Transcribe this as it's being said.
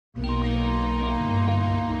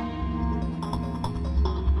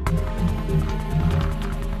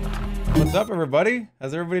What's up, everybody?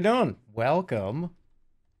 How's everybody doing? Welcome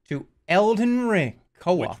to Elden Ring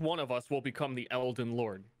Co-op. Which one of us will become the Elden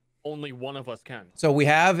Lord? Only one of us can. So we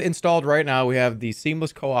have installed right now, we have the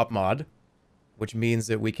seamless co-op mod, which means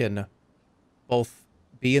that we can both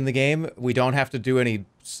be in the game. We don't have to do any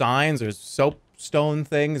signs or soapstone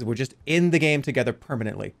things. We're just in the game together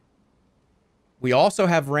permanently. We also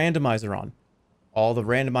have Randomizer on. All the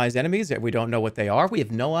randomized enemies, we don't know what they are. We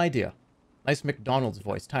have no idea. Nice McDonald's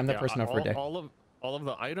voice. Time that person out for a day. All of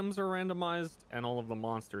the items are randomized, and all of the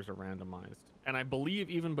monsters are randomized. And I believe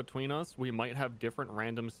even between us, we might have different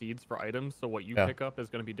random seeds for items. So what you pick up is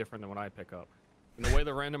going to be different than what I pick up. And the way the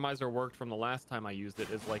randomizer worked from the last time I used it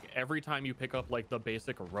is like every time you pick up like the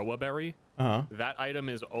basic Roa berry, that item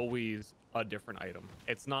is always a different item.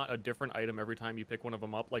 It's not a different item every time you pick one of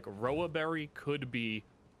them up. Like Roa berry could be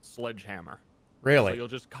sledgehammer. Really? So you'll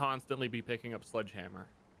just constantly be picking up sledgehammer.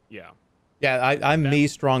 Yeah. Yeah, I'm me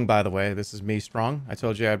strong, by the way. This is me strong. I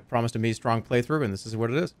told you I promised a me strong playthrough, and this is what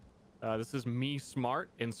it is. This is me smart,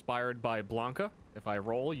 inspired by Blanca. If I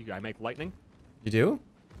roll, I make lightning. You do?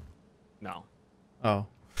 No. Oh.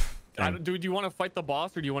 Do you want to fight the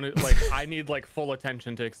boss, or do you want to, like, I need, like, full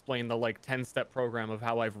attention to explain the, like, 10-step program of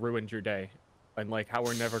how I've ruined your day. And, like, how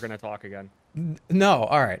we're never going to talk again. No,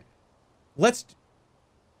 alright. Let's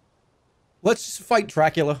just fight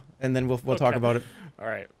Dracula, and then we'll talk about it.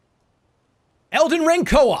 Alright. Elden Ring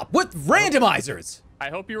Co-op with randomizers! I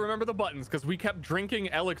hope you remember the buttons, because we kept drinking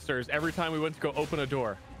elixirs every time we went to go open a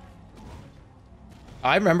door.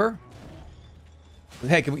 I remember.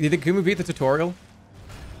 Hey, can we beat the tutorial?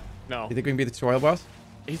 No. You think we can beat the tutorial boss?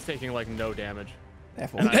 He's taking, like, no damage.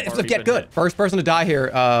 Get good. Hit. First person to die here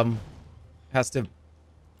has to,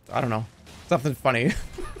 I don't know, something funny.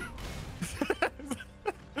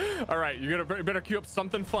 All right, you better queue up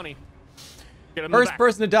something funny. First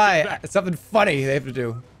person to die, something funny they have to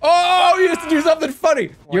do. Oh, you have to do something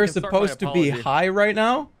funny. Well, you're supposed to be high right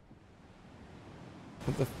now?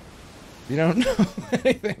 What the you don't know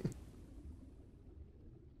anything.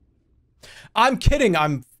 I'm kidding.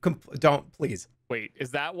 Don't, please. Wait,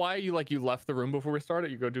 is that why you left the room before we started?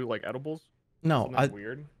 You go do like edibles? No,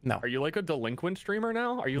 weird. No. Are you like a delinquent streamer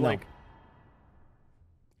now? Are you like?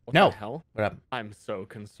 What no. the hell? What happened? I'm so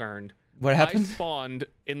concerned. What happened? I spawned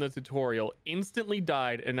in the tutorial, instantly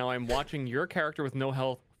died, and now I'm watching your character with no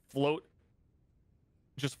health float.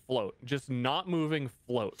 Just float. Just not moving,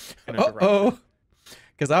 float. Uh-oh.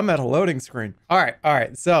 Because I'm at a loading screen. All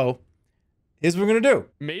right. So, here's what we're going to do.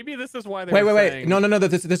 Maybe this is why they Wait. No.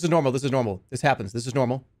 This is normal. This is normal. This happens. This is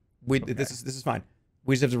normal. Okay. This is fine.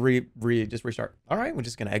 We just have to just restart. All right. We're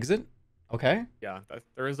just going to exit. Okay. Yeah.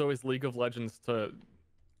 There is always League of Legends to...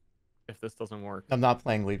 if this doesn't work. I'm not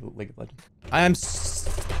playing League of Legends.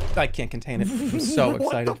 I can't contain it. I'm so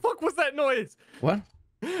excited. What the fuck was that noise? What?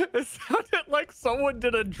 It sounded like someone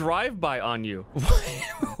did a drive-by on you.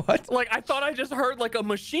 What? Like, I thought I just heard like a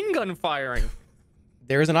machine gun firing.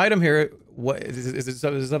 There's an item here. What is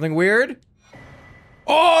it something weird?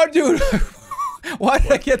 Oh, dude. Why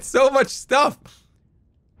did I get so much stuff?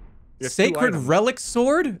 Sacred Relic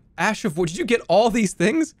Sword? Ash of War. Did you get all these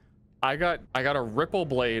things? I got a ripple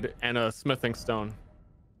blade and a smithing stone.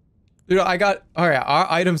 Dude, all right,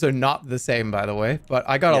 our items are not the same, by the way, but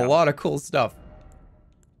I got a lot of cool stuff.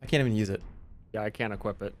 I can't even use it. Yeah, I can't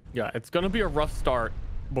equip it. Yeah, it's gonna be a rough start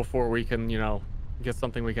before we can, get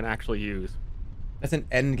something we can actually use. That's an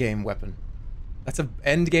end game weapon. That's an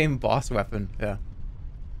end game boss weapon. Yeah.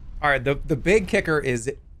 All right, the big kicker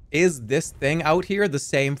is this thing out here the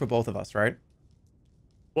same for both of us, right?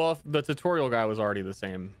 Well, the tutorial guy was already the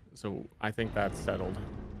same, so I think that's settled.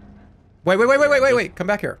 Wait. Come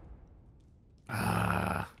back here.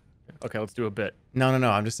 Okay, let's do a bit. No.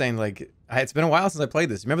 I'm just saying, like, it's been a while since I played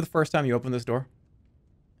this. Remember the first time you opened this door?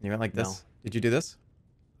 And you went like this? No. Did you do this?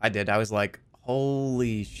 I did. I was like,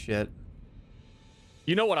 holy shit.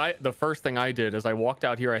 You know what the first thing I did is I walked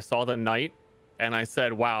out here, I saw the knight, and I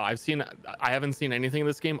said, wow, I haven't seen anything in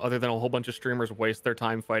this game other than a whole bunch of streamers waste their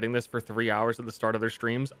time fighting this for 3 hours at the start of their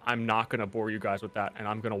streams. I'm not going to bore you guys with that, and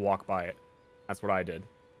I'm going to walk by it. That's what I did.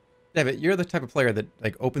 Yeah, but you're the type of player that,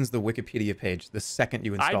 like, opens the Wikipedia page the second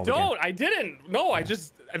you install the game. I didn't. No, yeah.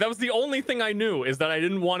 That was the only thing I knew, is that I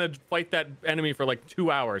didn't want to fight that enemy for, like,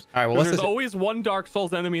 2 hours. All right, well, there's always one Dark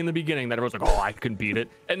Souls enemy in the beginning that everyone's like, oh, I can beat it.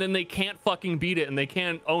 And then they can't fucking beat it, and they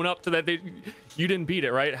can't own up to that. You didn't beat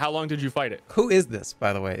it, right? How long did you fight it? Who is this,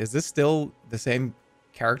 by the way? Is this still the same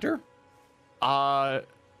character?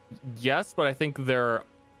 Yes, but I think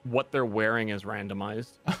what they're wearing is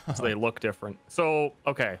randomized, so they look different. So,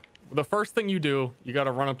 okay. The first thing you do, you got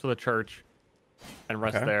to run up to the church and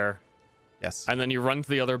rest there. Yes. And then you run to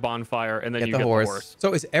the other bonfire, and then Get you the get horse. the horse.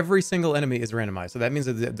 So is every single enemy is randomized. So that means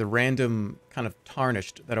that the random kind of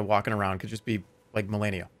tarnished that are walking around could just be like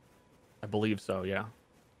Millennia. I believe so, yeah.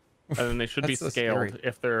 And then they should be so scaled.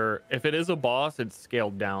 scary. If it is a boss, it's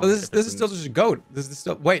scaled down. Oh, this is still just a goat. This is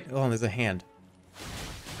still wait. Oh, there's a hand.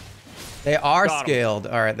 They are scaled.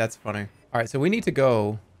 All right, that's funny. All right, so we need to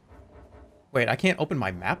go. Wait, I can't open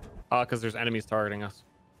my map. Because there's enemies targeting us.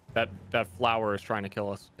 That flower is trying to kill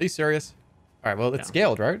us. Are you serious? All right, well, it's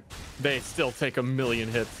scaled, right? They still take 1,000,000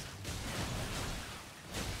 hits.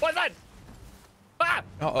 What's that? Ah!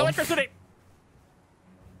 Uh-oh. Electricity!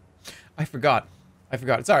 I forgot.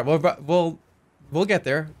 It's all right. We'll get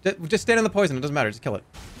there. Just stand in the poison. It doesn't matter. Just kill it.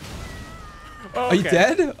 Okay. Are you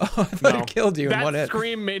dead? Oh, I thought it killed you in one hit. That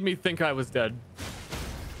scream made me think I was dead.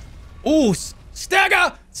 Ooh,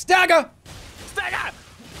 stagger! Stagger! Stagger!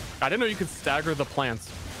 I didn't know you could stagger the plants.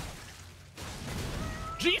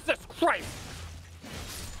 Jesus Christ!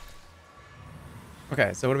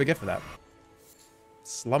 Okay, so what do we get for that?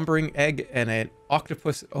 Slumbering egg and an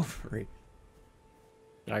octopus ovary.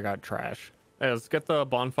 I got trash. Hey, let's get the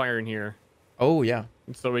bonfire in here. Oh, yeah.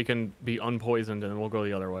 So we can be unpoisoned and we'll go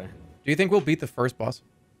the other way. Do you think we'll beat the first boss?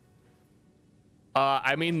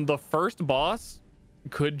 I mean, the first boss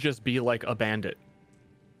could just be like a bandit.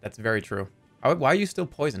 That's very true. Why are you still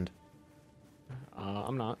poisoned?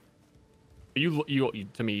 I'm not. You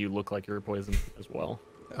to me, you look like you're poisoned as well.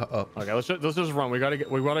 Uh-oh. Okay, let's just run. We gotta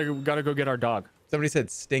go get our dog. Somebody said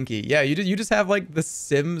stinky. Yeah, you just have like the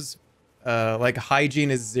Sims, like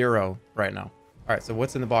hygiene is 0 right now. All right, so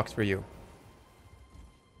what's in the box for you?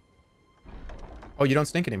 Oh, you don't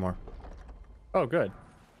stink anymore. Oh, good.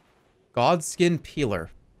 Godskin peeler.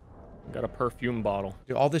 Got a perfume bottle.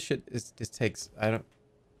 Dude, all this shit just takes.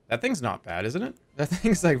 That thing's not bad, isn't it? That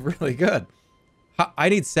thing's like really good. I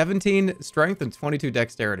need 17 strength and 22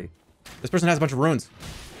 dexterity. This person has a bunch of runes.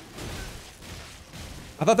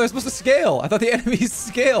 I thought they were supposed to scale. I thought the enemies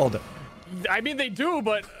scaled. I mean, they do,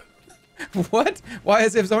 but what? Why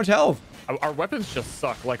does it have so much health? our weapons just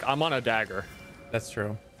suck. Like, I'm on a dagger. That's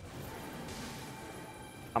true.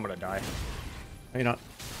 I'm gonna die. No, you're not.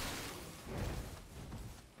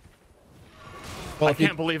 Well, I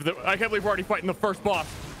can't believe we're already fighting the first boss.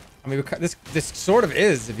 I mean, this sort of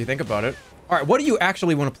is, if you think about it. All right, what do you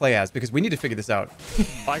actually want to play as? Because we need to figure this out.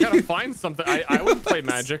 I gotta find something. I would play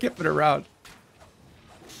magic. Skip it around.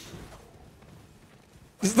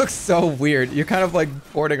 This looks so weird. You're kind of like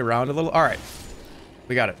porting around a little. All right,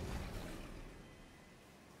 we got it.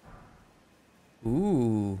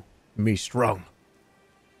 Ooh, me strong.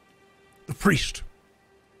 The priest.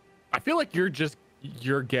 I feel like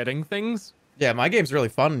you're getting things. Yeah, my game's really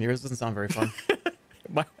fun. Yours doesn't sound very fun.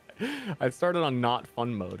 I started on not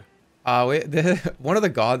fun mode. One of the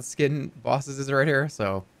Godskin bosses is right here,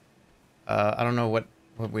 so I don't know what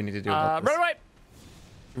we need to do about this. Run away!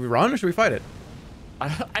 Should we run or should we fight it?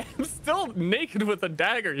 I am still naked with a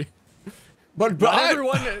dagger. But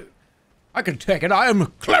everyone. I can take it. I am a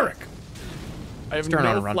cleric. I have turn on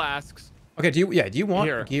no and run. flasks. Okay, do you want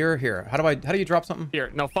Here. gear here? How do you drop something?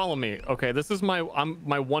 Here, now follow me. Okay, this is my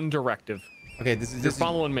one directive. Okay, You're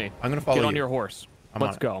following me. I'm gonna follow you. Get on your horse.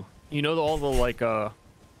 Let's go. You know all the like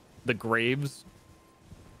the graves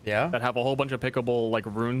Yeah. that have a whole bunch of pickable like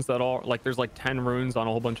runes that all like there's like 10 runes on a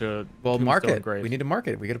whole bunch of Mark tombstone it. graves. We need to mark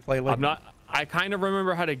it. We got to play like. I kind of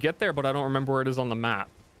remember how to get there, but I don't remember where it is on the map.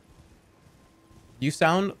 You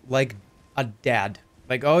sound like a dad.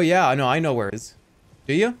 Like, oh yeah, I know where it is.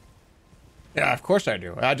 Do you? Yeah, of course I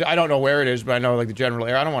do. I don't know where it is, but I know like the general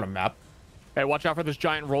area. I don't want a map. Hey, watch out for this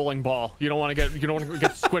giant rolling ball. You don't want to get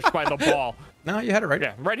squished by the ball. No, you had it right.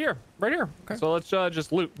 Yeah, right here. Okay. So let's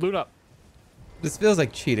just loot up. This feels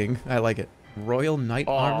like cheating. I like it. Royal Knight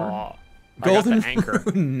armor. Golden anchor.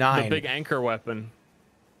 9. The big anchor weapon.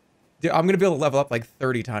 Dude, I'm gonna be able to level up like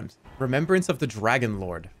 30 times. Remembrance of the Dragon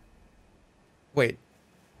Lord. Wait.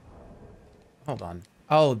 Hold on.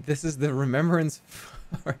 Oh, this is the remembrance.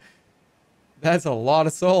 That's a lot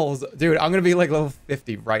of souls. Dude, I'm gonna be like level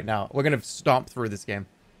 50 right now. We're gonna stomp through this game.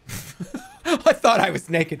 I thought I was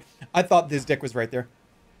naked. I thought this dick was right there.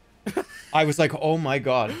 I was like, oh my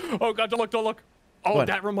god. Oh god, don't look. Oh, What?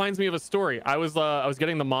 that reminds me of a story. I was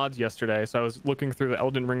getting the mods yesterday, so I was looking through the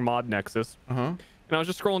Elden Ring mod nexus. Uh-huh. And I was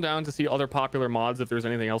just scrolling down to see other popular mods if there's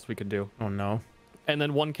anything else we could do. Oh no. And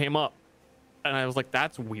then one came up. And I was like,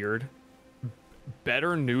 that's weird.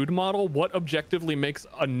 Better nude model? What objectively makes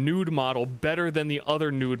a nude model better than the other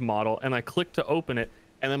nude model? And I clicked to open it,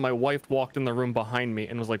 and then my wife walked in the room behind me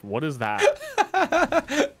and was like, what is that?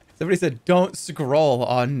 Somebody said, don't scroll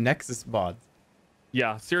on Nexus mods.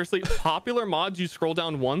 Yeah, seriously, popular mods, you scroll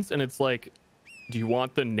down once and it's like, do you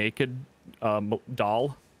want the naked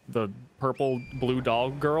doll, the purple blue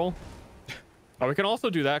doll girl. Oh, we can also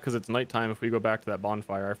do that because it's nighttime if we go back to that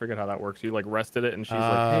bonfire. I forget how that works. You like rested it and she's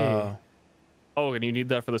like, hey. Oh, and you need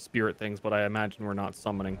that for the spirit things, but I imagine we're not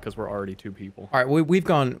summoning because we're already 2 people. All right, we've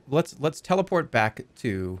gone. Let's teleport back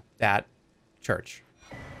to that church.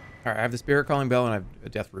 All right, I have the spirit calling bell and I have a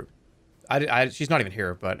death root. She's not even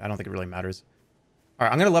here, but I don't think it really matters. All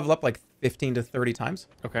right, I'm gonna level up like 15 to 30 times.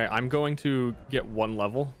 Okay, I'm going to get 1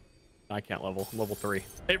 level. I can't level 3.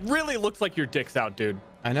 It really looks like your dick's out, dude.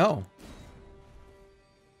 I know.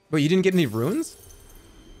 Wait, you didn't get any runes?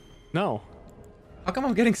 No. How come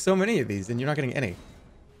I'm getting so many of these and you're not getting any?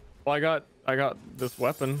 Well, I got this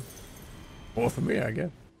weapon. Well, for me, I guess.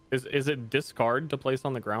 Is it discard to place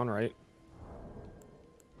on the ground, right?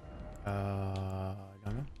 I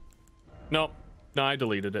don't know. Nope. No, I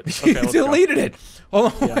deleted it. Okay, You deleted it.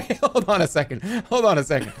 Hold on, Yeah. wait, hold on a second. Hold on a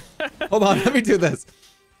second. Hold on, let me do this.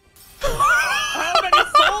 How many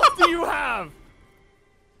souls do you have?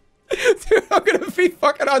 Dude, I'm gonna be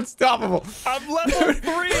fucking unstoppable. I'm level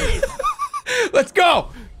 3. Let's go.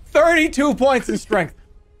 32 points in strength.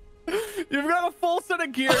 You've got a full set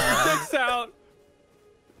of gear. Your dick's out.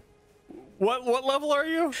 What level are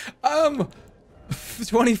you?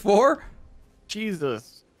 24.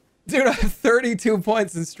 Jesus. Dude, I have 32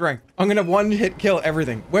 points in strength. I'm gonna one-hit kill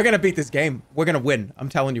everything. We're gonna beat this game. We're gonna win. I'm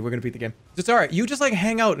telling you, we're gonna beat the game. It's all right. You just like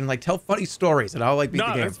hang out and like tell funny stories, and I'll like beat the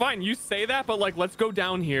game. No, it's fine. You say that, but like, let's go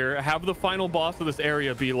down here. Have the final boss of this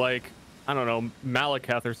area be like, I don't know,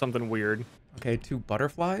 Malekith or something weird. Okay, 2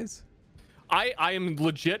 butterflies. I am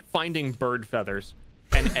legit finding bird feathers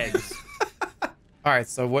and eggs. All right,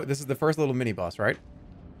 so what? This is the first little mini boss, right?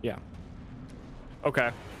 Yeah.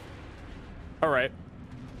 Okay. All right.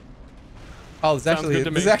 Oh, this Sounds good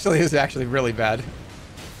to me. actually is really bad. All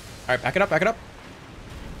right, back it up, back it up.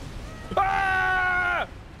 Ah!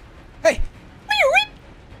 Hey,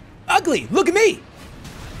 ugly! Look at me!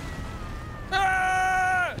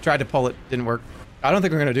 Ah! I tried to pull it, didn't work. I don't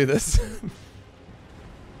think we're gonna do this.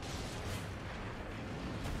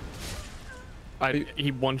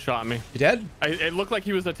 He one-shot me. You dead? It looked like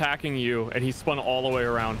he was attacking you, and he spun all the way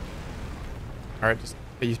around. All right, just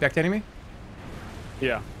are you spectating me?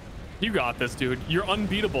 Yeah. You got this, dude. You're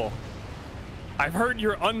unbeatable. I've heard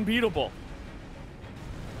you're unbeatable.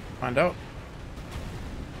 Find out.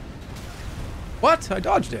 What? I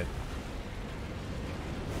dodged it.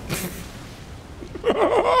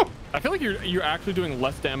 I feel like you're actually doing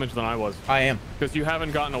less damage than I was. I am. Because you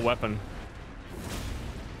haven't gotten a weapon.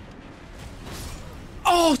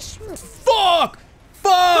 Oh, fuck!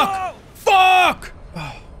 Fuck! No! Fuck!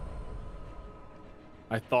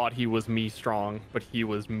 I thought he was me strong, but he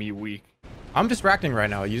was me weak. I'm distracting right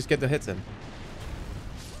now. You just get the hits in.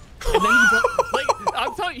 And then he does, like,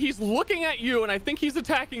 I'm telling you, he's looking at you, and I think he's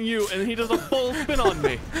attacking you, and he does a full spin on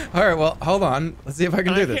me. All right, well, hold on. Let's see if I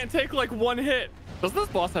can do I this. can't take like 1 hit. Does this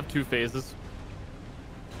boss have 2 phases?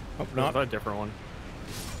 Hope No, not. a different one.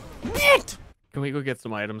 What? Can we go get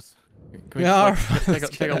some items? Can we Yeah, just, like,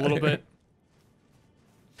 take a little bit?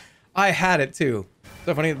 I had it too.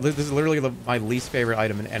 So funny. This is literally my least favorite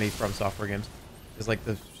item in any From Software games. Is like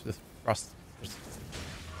the rust.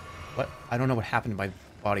 What? I don't know what happened to my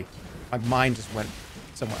body. My mind just went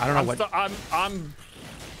somewhere. I don't know what. I'm.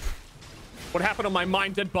 What happened to my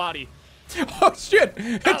mind-dead body? Oh shit!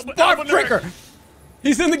 It's Bob Drinker.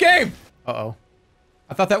 He's in the game. Uh-oh.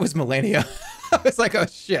 I thought that was Melania. I was like, oh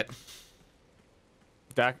shit.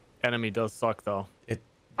 That enemy does suck though. It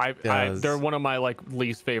does. They're one of my like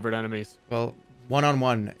least favorite enemies. Well,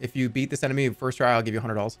 one-on-one. If you beat this enemy first try, I'll give you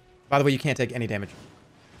 $100. By the way, you can't take any damage.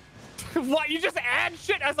 What? You just add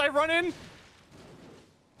shit as I run in?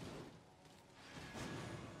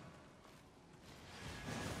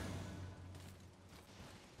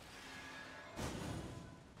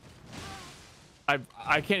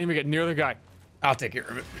 I can't even get near the guy. I'll take care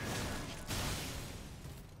of it.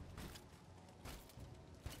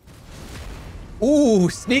 Ooh,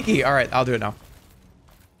 sneaky. All right, I'll do it now.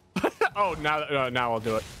 Oh, now I'll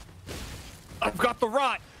do it. I've got the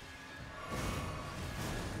rot.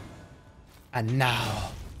 And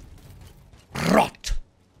now, rot.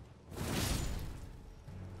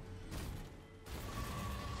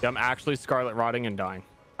 Yeah, I'm actually scarlet rotting and dying.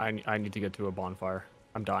 I need to get to a bonfire.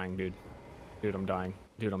 I'm dying, dude. Dude, I'm dying.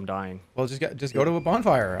 Dude, I'm dying. Well, just go to a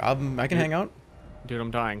bonfire. I can hang out. Dude,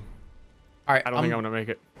 I'm dying. All right, I don't think I'm gonna make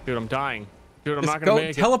it. Dude, I'm dying. Dude, I'm not gonna go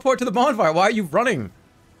make it. teleport to the bonfire. Why are you running?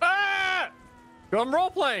 Ah! Dude, I'm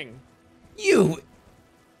role playing. You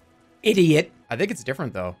idiot. I think it's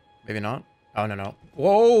different though. Maybe not. Oh no.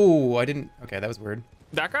 Whoa! I didn't. Okay, that was weird.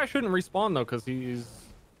 That guy shouldn't respawn though, because he's.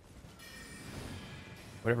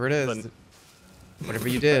 Whatever it is. Whatever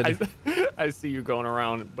you did. I see you going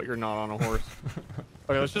around, but you're not on a horse.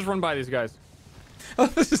 Okay, let's just run by these guys. Oh,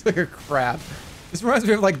 this is like a crab. This reminds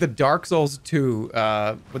me of like the Dark Souls 2,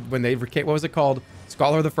 when they what was it called?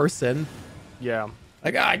 Scholar of the First Sin. Yeah.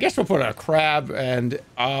 Like, I guess we'll put a crab and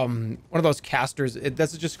one of those casters.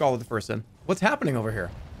 That's just Scholar of the First Sin. What's happening over here?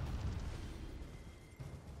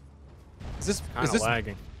 Is this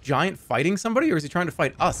lagging. giant fighting somebody, or is he trying to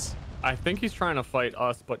fight us? I think he's trying to fight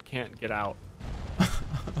us, but can't get out.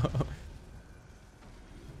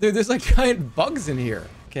 Dude, there's like giant bugs in here.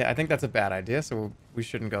 Okay, I think that's a bad idea, so we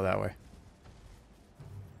shouldn't go that way.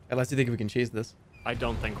 Unless you think we can cheese this. I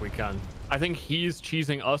don't think we can. I think he's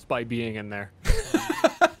cheesing us by being in there.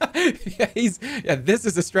 Yeah, this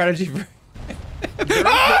is a strategy for...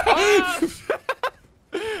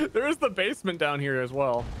 There is the basement down here as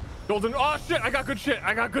well. Golden, oh shit, I got good shit.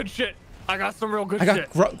 I got good shit. I got some real good shit.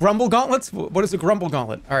 Grumble gauntlets? What is a grumble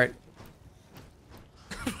gauntlet? All right.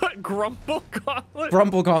 What, grumble gauntlet?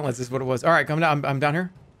 Grumble gauntlets is what it was. All right, come down. I'm down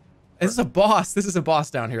here. This is a boss. This is a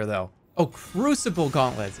boss down here, though. Oh, crucible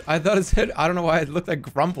gauntlets. I thought it said, I don't know why it looked like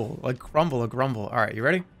grumble. Like crumble, a grumble. All right, you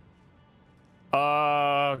ready?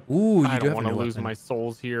 Ooh, I don't want to lose my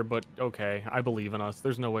souls here, but okay. I believe in us.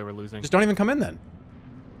 There's no way we're losing. Just don't even come in then.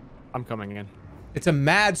 I'm coming in. It's a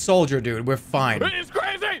mad soldier, dude. We're fine. He's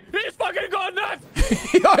crazy! He's fucking gone nuts!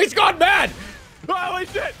 Oh, he's gone mad! Holy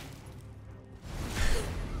shit!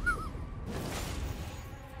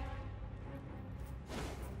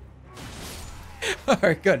 All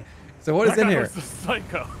right, good. So what is in here?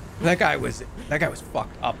 That guy was a psycho. That guy was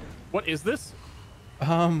fucked up. What is this?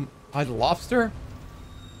 A lobster?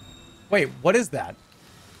 Wait, what is that?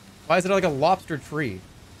 Why is it like a lobster tree?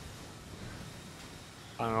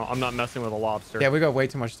 I don't know. I'm not messing with a lobster. Yeah, we got way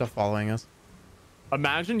too much stuff following us.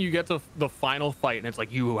 Imagine you get to the final fight and it's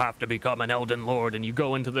like, you have to become an Elden Lord, and you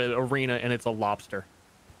go into the arena and it's a lobster.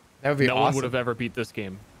 That would be awesome. No one would have ever beat this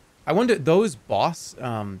game. I wonder, those boss,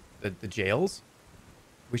 the jails,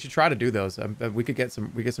 we should try to do those. We could get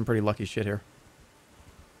some pretty lucky shit here.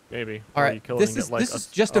 Maybe. All right, this is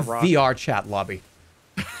just a VR chat lobby.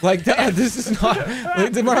 Like, this is not,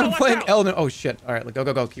 like, when I'm playing Elden. Oh shit. All right,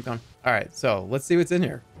 go, keep going. All right, so let's see what's in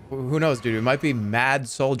here. Who knows, dude? It might be Mad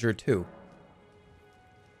Soldier 2.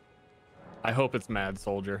 I hope it's Mad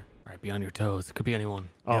Soldier. All right, be on your toes. It could be anyone.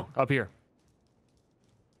 Oh, yeah. Up here.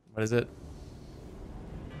 What is it?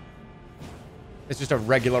 It's just a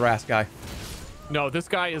regular ass guy. No, this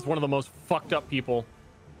guy is one of the most fucked up people.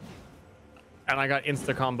 And I got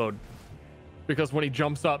insta-comboed. Because when he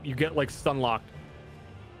jumps up, you get, like, stun-locked.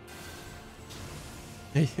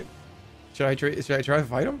 Should I try to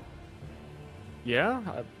fight him? Yeah?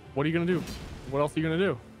 What are you gonna do? What else are you gonna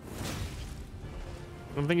do?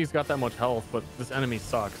 I don't think he's got that much health, but this enemy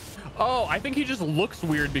sucks. Oh, I think he just looks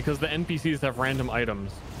weird because the NPCs have random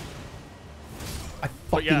items. I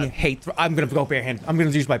fucking hate... I'm gonna go bare hands. I'm gonna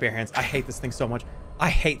use my bare hands. I hate this thing so much. I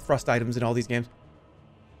hate thrust items in all these games.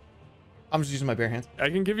 I'm just using my bare hands. I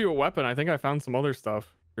can give you a weapon. I think I found some other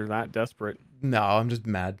stuff. You're that desperate. No, I'm just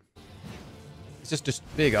mad. It's just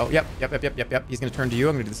there you go. Yep. He's gonna turn to you.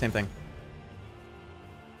 I'm gonna do the same thing.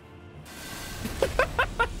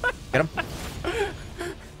 Get him.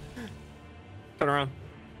 Turn around.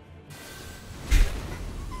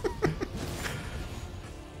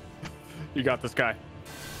 You got this guy.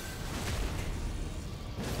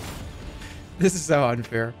 This is so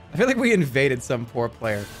unfair. I feel like we invaded some poor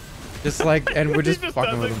player. Just like, and we're just,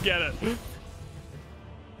 fucking with him. He just doesn't get it.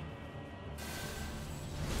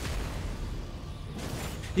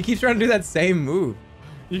 He keeps trying to do that same move.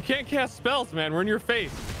 You can't cast spells, man. We're in your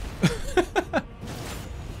face.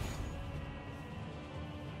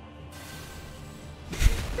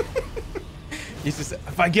 He's just,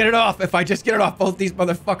 if I just get it off, both these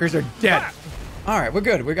motherfuckers are dead. All right, we're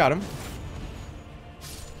good. We got him.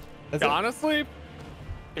 Honestly,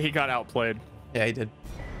 he got outplayed. Yeah, he did.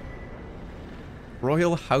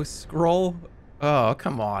 Royal House Scroll? Oh,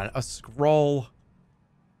 come on. A scroll.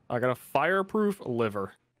 I got a fireproof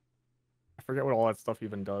liver. I forget what all that stuff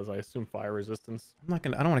even does. I assume fire resistance. I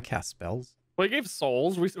don't want to cast spells. Well, he gave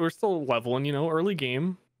souls. We're still leveling, you know, early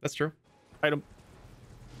game. That's true. Item.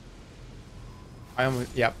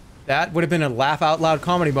 Yeah. That would have been a laugh out loud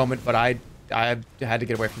comedy moment, but I had to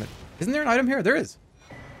get away from it. Isn't there an item here? There is.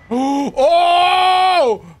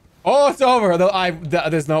 Oh! Oh, it's over.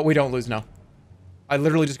 There's no, we don't lose now. I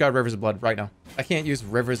literally just got Rivers of Blood right now. I can't use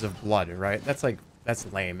Rivers of Blood, right? That's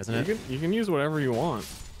lame, isn't it? You can use whatever you want.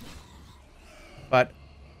 But,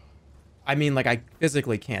 I mean, like, I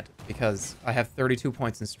physically can't because I have 32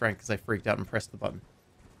 points in strength because I freaked out and pressed the button.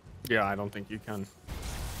 Yeah, I don't think you can.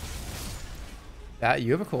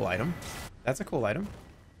 You have a cool item. That's a cool item.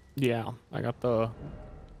 Yeah, I got the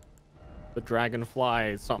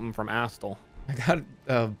dragonfly something from Astel. I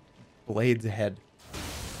got Blade's head.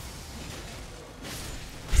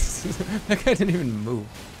 That guy didn't even move.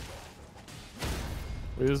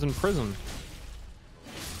 He was in prison.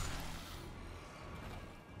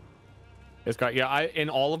 This guy, yeah, in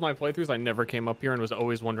all of my playthroughs, I never came up here and was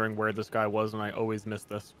always wondering where this guy was, and I always missed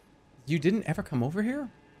this. You didn't ever come over here?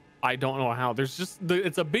 I don't know how. There's just,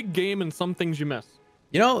 it's a big game and some things you miss.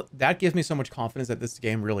 You know, that gives me so much confidence that this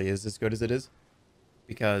game really is as good as it is.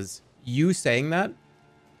 Because you saying that,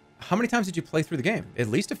 how many times did you play through the game? At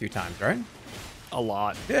least a few times, right? A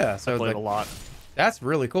lot. Yeah, so I played like, a lot. That's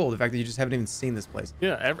really cool, the fact that you just haven't even seen this place.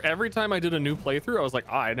 Yeah, every time I did a new playthrough, I was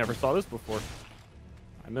like, I never saw this before.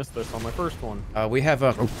 I missed this on my first one. We have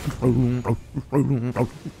over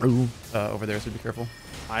there, so be careful.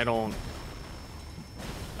 I don't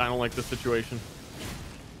like this situation.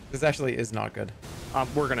 This actually is not good.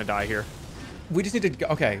 We're gonna die here. We just need to go.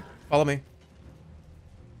 Okay, follow me.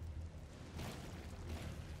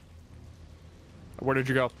 Where did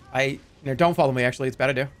you go? No, don't follow me. Actually, it's a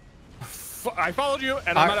bad idea. I followed you,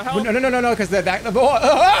 and I'm out of health. No,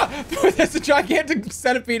 because there's a gigantic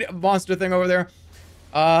centipede monster thing over there.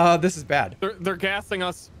 This is bad. They're gassing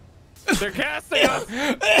us. They're gassing us.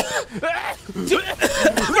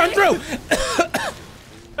 Run through.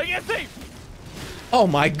 I can't see. Oh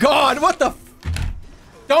my God! What the?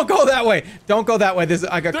 Don't go that way. Don't go that way.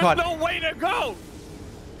 I got caught. There's no way to go.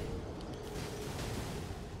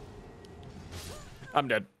 I'm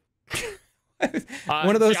dead.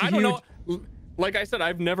 One of those see, I don't know. Like I said,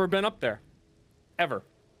 I've never been up there, ever.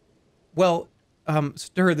 Well,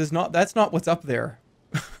 Ster, that's not what's up there.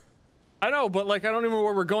 I know, but like I don't even know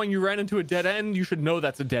where we're going. You ran into a dead end. You should know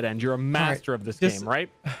that's a dead end. You're a master of this game, right?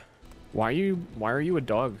 Why are you a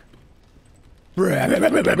dog? Did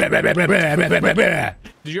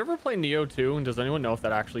you ever play Neo 2? And does anyone know if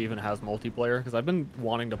that actually even has multiplayer? Because I've been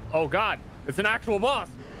wanting to. Oh God, it's an actual boss.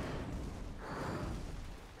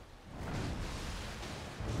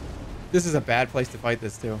 This is a bad place to fight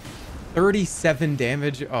this too. 37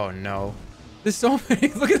 damage. Oh no. There's so many.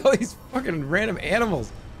 Look at all these fucking random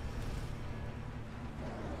animals.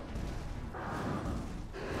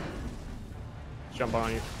 Jump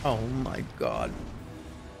on you. Oh my God.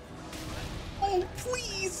 Oh,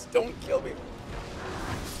 please don't kill me.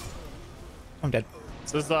 I'm dead.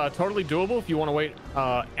 This is totally doable if you want to wait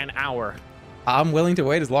an hour. I'm willing to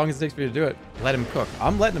wait as long as it takes me to do it. Let him cook.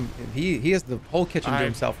 I'm letting him. He has the whole kitchen to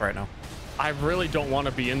himself right now. I really don't want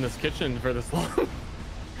to be in this kitchen for this long.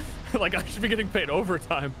 Like I should be getting paid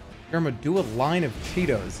overtime. Jerma, do a line of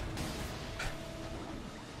Cheetos.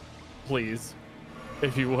 Please,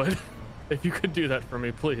 if you would. If you could do that for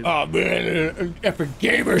me, please. Oh man, an epic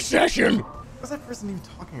gamer session. What's that person even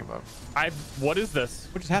talking about? What is this?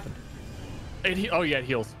 What just happened? Oh yeah, it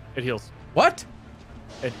heals. It heals. What?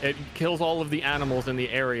 It kills all of the animals in the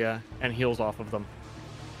area and heals off of them.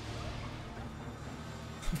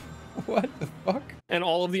 What the fuck? And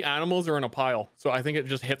all of the animals are in a pile, so I think it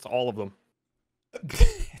just hits all of them.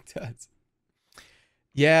 It does.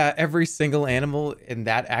 Yeah, every single animal in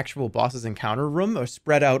that actual boss's encounter room are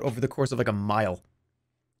spread out over the course of like a mile.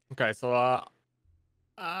 Okay, so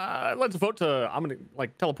let's vote to. I'm gonna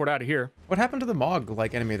like teleport out of here. What happened to the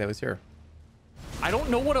Mog-like enemy that was here? I don't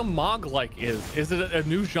know what a Mog-like is. Is it a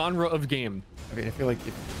new genre of game? I mean, I feel like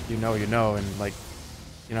if you know, and like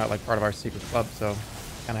you're not like part of our secret club, so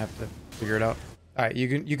kind of have to figure it out. All right,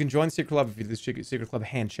 you can join the secret club if you do the secret club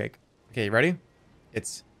handshake. Okay, you ready?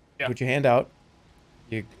 It's put your hand out.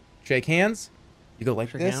 You shake hands. You go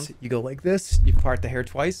like this. Hands. You go like this. You part the hair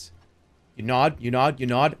twice. You nod. You nod. You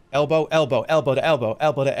nod. Elbow. Elbow. Elbow to elbow.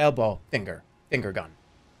 Elbow to elbow. Finger. Finger gun.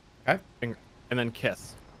 Okay. Finger, and then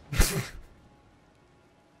kiss.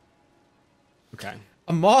 Okay.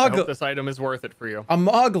 A Mog. I hope this item is worth it for you. A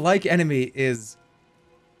Mog-like enemy is.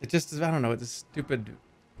 It just is. I don't know. It's stupid.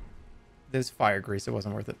 There's fire grease. It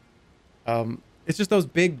wasn't worth it. It's just those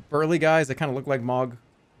big burly guys that kind of look like Mog.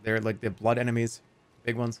 They're like the blood enemies.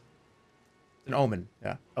 Big ones. It's an omen.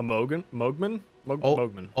 Yeah. A Mogman? Mogman?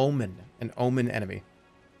 Mogman. Omen. An omen enemy.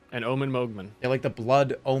 An omen Mogman. They're like the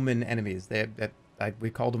blood omen enemies. We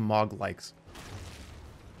called them Mog-likes.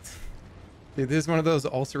 Dude, there's one of those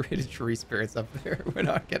ulcerated tree spirits up there. We're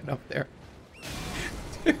not getting up there.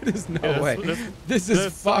 Dude, there's no way. This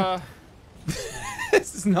is fucked.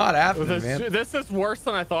 This is not happening, man. This is worse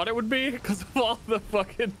than I thought it would be because of all the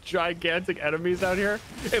fucking gigantic enemies out here.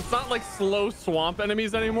 It's not like slow swamp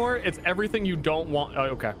enemies anymore. It's everything you don't want. Oh,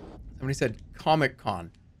 okay. Somebody said Comic Con.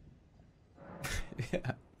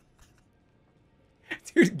 Yeah.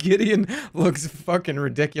 Dude, Gideon looks fucking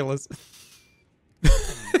ridiculous.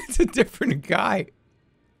 a different guy.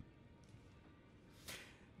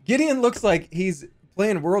 Gideon looks like he's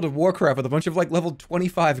playing World of Warcraft with a bunch of like level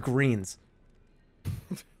 25 greens.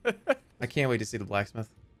 I can't wait to see the blacksmith.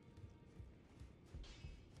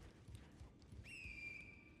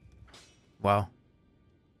 Wow.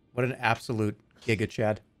 What an absolute giga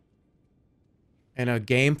Chad. In a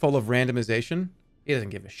game full of randomization, he doesn't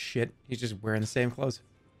give a shit. He's just wearing the same clothes.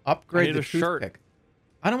 Upgrade the toothpick.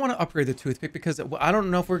 I don't want to upgrade the toothpick because I don't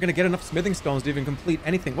know if we're going to get enough smithing stones to even complete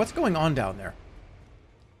anything. What's going on down there?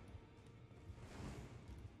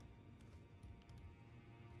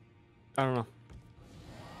 I don't know.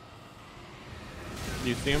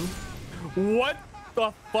 You see him? What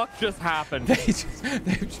the fuck just happened?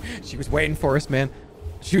 She was waiting for us, man.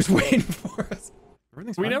 She was waiting for us.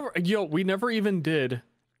 Everything's fine. We never even did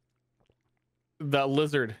that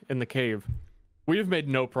lizard in the cave. We have made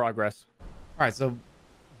no progress. All right, so do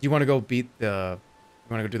you want to go beat the?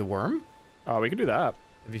 You want to go do the worm? Oh, we could do that.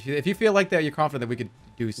 If you feel like that, you're confident that we could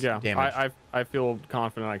do some damage. I feel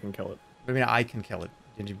confident I can kill it. I mean, I can kill it.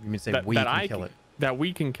 Did you mean say we can kill it? That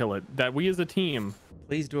we can kill it. That we as a team.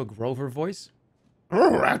 Please do a Grover voice.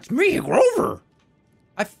 Oh, that's me, Grover.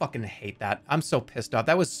 I fucking hate that. I'm so pissed off.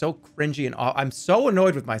 That was so cringy and I'm so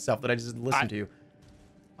annoyed with myself that I just listened to you.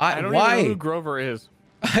 I don't even know who Grover is.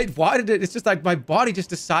 Why did it? It's just like my body just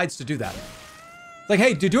decides to do that. It's like,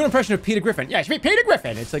 hey, do an impression of Peter Griffin. Yeah, it's me, Peter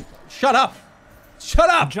Griffin. It's like, shut up. Shut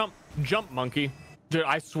up. Jump, monkey. Dude,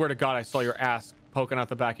 I swear to God, I saw your ass poking out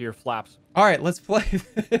the back of your flaps. All right, let's play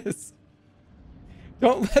this.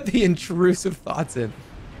 Don't let the intrusive thoughts in.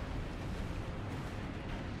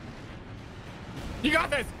 You got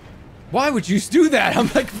this. Why would you do that? I'm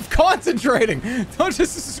like concentrating. Don't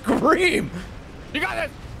just scream. You got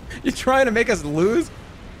this. You're trying to make us lose?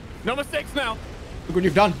 No mistakes now. Look what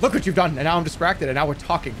you've done. Look what you've done. And now I'm distracted and now we're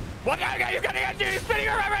talking. What? He's gonna get you. He's spinning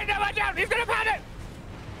around right now. Watch out. He's gonna pound it.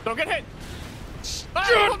 Don't get hit.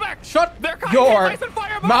 Pull back. Shut your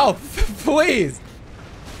mouth, please.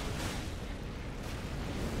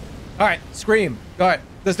 All right, scream. Go ahead.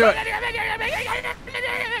 Let's do it.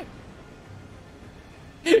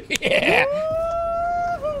 Yeah.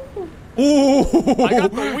 Ooh. I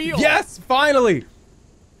got the wheel. Yes, finally.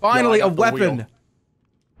 Finally, a weapon. Wheel.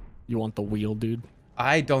 You want the wheel, dude?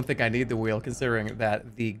 I don't think I need the wheel, considering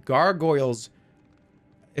that the gargoyles,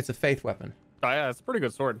 it's a faith weapon. Oh, yeah, it's a pretty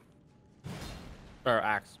good sword. Or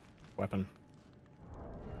axe weapon.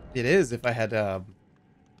 It is if I had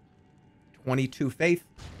 22 faith.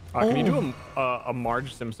 Can you do a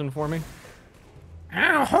Marge Simpson for me?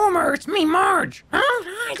 Oh, Homer, it's me, Marge.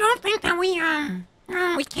 Oh, I don't think that we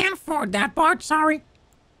can't afford that, Bart. Sorry.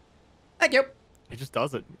 Thank you. He just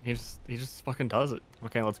does it. He just fucking does it.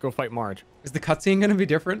 Okay, let's go fight Marge. Is the cutscene gonna be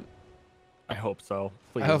different? I hope so.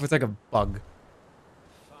 Please. I hope it's like a bug.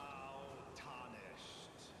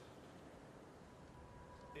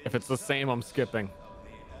 If it's the same, I'm skipping.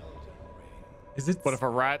 Is it? But if a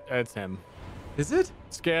rat, it's him. Is it?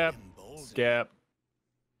 Skip. Skip.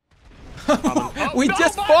 We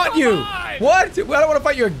just fought you. What? I don't want to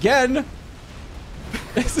fight you again.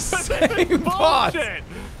 It's the same boss.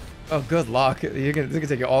 Oh, good luck. It's gonna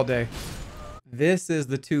take you all day. This is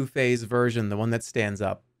the two-phase version, the one that stands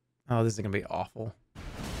up. Oh, this is gonna be awful.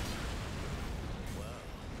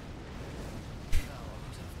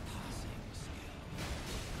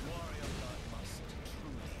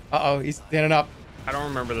 Uh-oh, he's standing up. I don't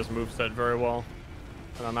remember this moveset very well.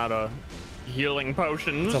 And I'm out of healing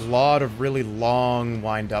potions. It's a lot of really long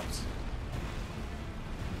wind-ups.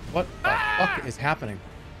 What the fuck is happening?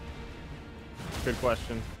 Good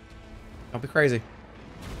question. Don't be crazy.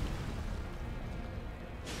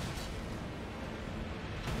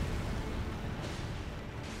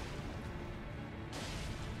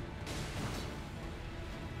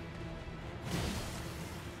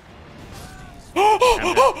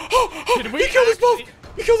 Did we he killed us both!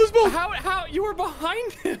 He killed us both! How you were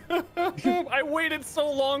behind him? I waited so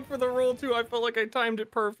long for the roll too. I felt like I timed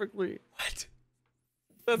it perfectly. What?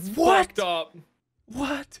 That's fucked up.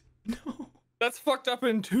 What? No. That's fucked up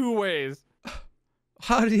in two ways.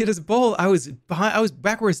 How did he hit us both? I was behind. I was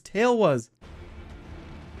back where his tail was.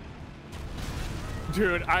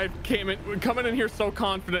 Dude, I coming in here so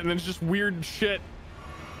confident, and then it's just weird shit.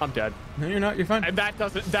 I'm dead. No, you're not. You're fine. And that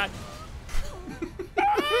doesn't. That.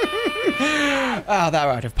 Ah, thou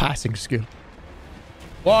art of passing skill.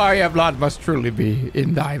 Warrior blood must truly be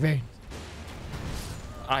in thy veins.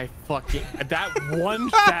 I fucking that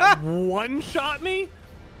one shot me.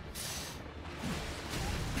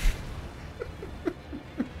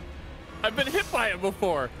 I've been hit by it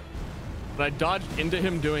before. And I dodged into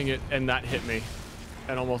him doing it, and that hit me.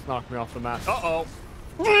 And almost knocked me off the mat. Uh-oh.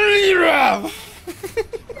 Oh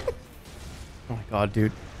my god,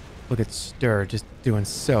 dude. Look at Ster just doing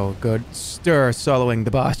so good. Ster soloing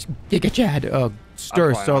the boss. Giga Chad. Oh,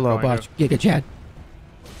 Ster solo boss. Giga Chad.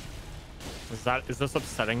 Is this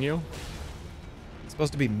upsetting you? It's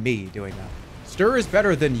supposed to be me doing that. Ster is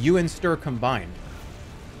better than you and Ster combined.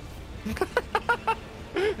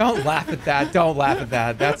 Don't laugh at that. Don't laugh at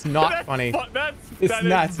that. That's not funny.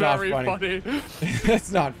 That's not funny.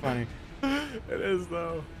 That's not funny. It is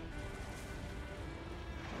though.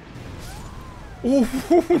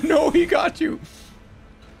 Oh no, he got you.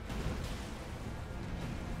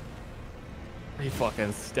 He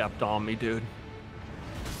fucking stepped on me, dude.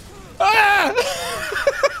 Ah!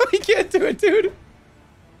 He can't do it, dude.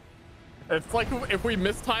 It's like if we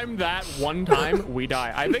mistime that one time, we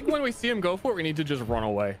die. I think when we see him go for it, we need to just run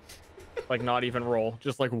away. Like not even roll,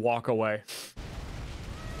 just like walk away.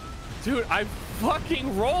 Dude, I'm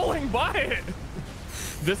fucking rolling by it.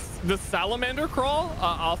 This salamander crawl,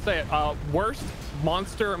 I'll say it, worst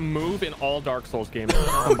monster move in all Dark Souls games.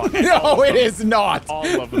 No, it is not.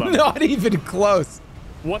 All of them. Not even close.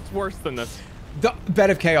 What's worse than this? The Bed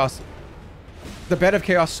of Chaos. The Bed of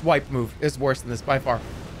Chaos swipe move is worse than this by far.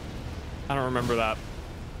 I don't remember that.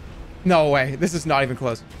 No way. This is not even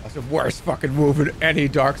close. That's the worst fucking move in any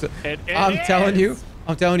Dark Souls. I'm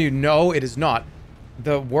telling you, no, it is not.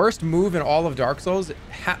 The worst move in all of Dark Souls.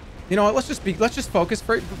 You know what? Let's just focus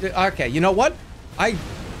for. Okay, you know what?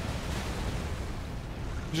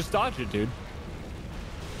 Just dodge it, dude.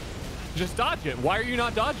 Just dodge it. Why are you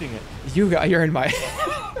not dodging it? You're in my.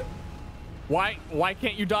 Why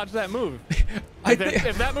can't you dodge that move?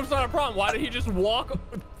 If that move's not a problem, why did he just walk?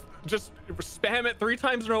 Just spam it 3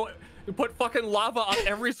 times in a row, put fucking lava on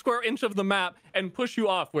every square inch of the map, and push you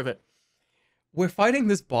off with it. We're fighting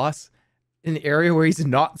this boss in an area where he's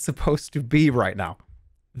not supposed to be right now.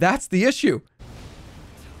 That's the issue.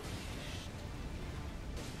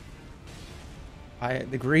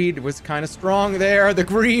 The greed was kind of strong there. The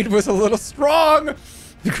greed was a little strong.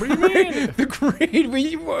 The greed.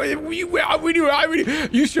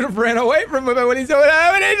 You should have ran away from him when he's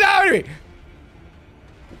over me.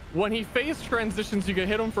 When he phase transitions, you can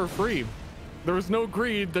hit him for free. There was no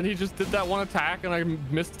greed, then he just did that one attack and I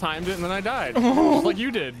mistimed it and then I died. Just like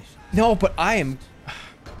you did. No, but I am...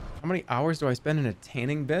 How many hours do I spend in a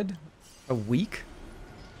tanning bed? A week?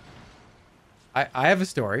 I have a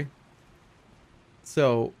story.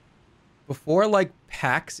 So, before like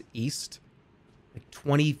PAX East, like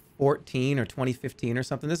 2014 or 2015 or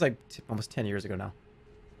something, this is like almost 10 years ago now.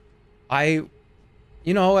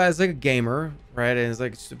 You know, as like a gamer, right? And it's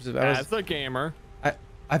like as a gamer, I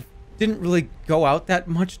didn't really go out that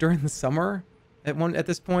much during the summer. At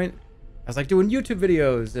this point, I was like doing YouTube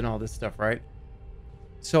videos and all this stuff, right?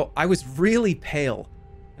 So I was really pale,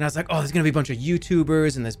 and I was like, oh, there's gonna be a bunch of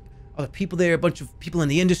YouTubers and there's other people there, a bunch of people in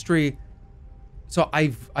the industry. So I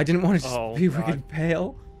didn't want to just be freaking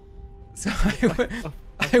pale. So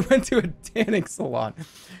I went to a tanning salon,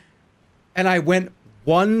 and I went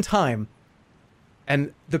one time.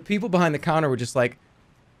 And the people behind the counter were just like,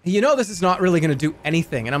 you know, this is not really going to do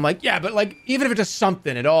anything. And I'm like, yeah, but like, even if it does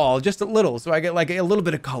something at all, just a little, so I get like a little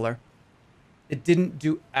bit of color. It didn't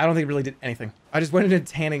do, I don't think it really did anything. I just went in a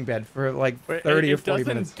tanning bed for like 30 or 40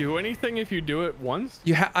 minutes. It doesn't do anything if you do it once?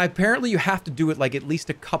 Apparently you have to do it like at least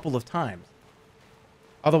a couple of times.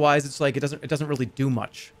 Otherwise, it's like, it doesn't really do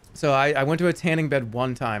much. So I went to a tanning bed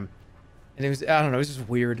one time, and it was, I don't know, it was just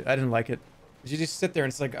weird. I didn't like it. You just sit there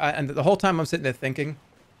and it's like, and the whole time I'm sitting there thinking,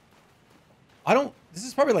 this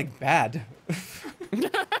is probably like bad.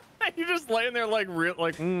 You're just laying there like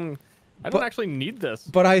I don't actually need this.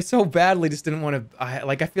 But I so badly just didn't want to,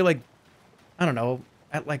 I feel like, I don't know,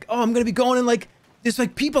 I'm going to be going in like, there's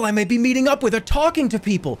like people I may be meeting up with or talking to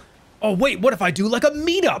people. Oh, wait, what if I do like a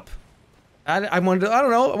meetup? I wanted to, I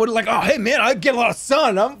don't know, I would like, oh, hey man, I get a lot of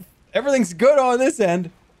sun. Everything's good on this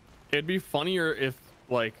end. It'd be funnier if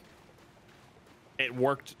like, it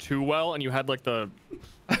worked too well and you had like I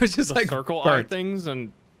was just like circle eye things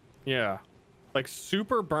and yeah, like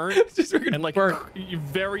super burnt just and like burnt.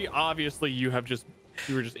 Very obviously you were just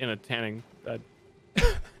in a tanning bed.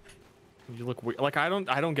 You look weird. Like I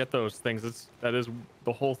don't get those things.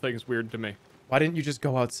 The whole thing's weird to me. Why didn't you just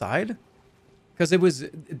go outside? Because it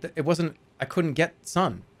wasn't, I couldn't get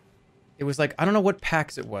sun. It was like, I don't know what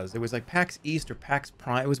PAX it was. It was like PAX East or PAX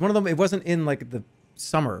Prime. It was one of them. It wasn't in like the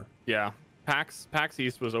summer. Yeah. PAX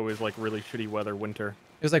East was always like really shitty weather winter.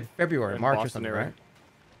 It was like February, March Boston or something, area.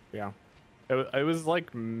 Right? Yeah. It was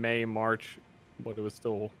like May, March, but it was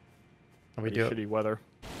still shitty weather.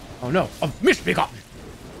 Oh no. Oh, misbegotten.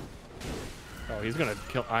 Oh, he's gonna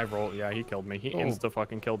kill. Yeah, he killed me. He insta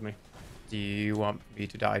fucking killed me. Do you want me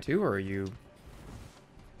to die too, or are you?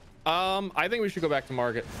 I think we should go back to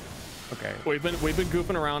market. Okay. We've been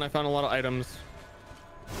goofing around. I found a lot of items.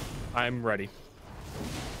 I'm ready.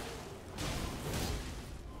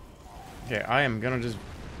 Okay, I am gonna just.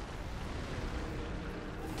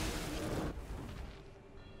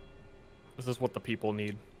 This is what the people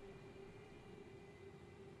need.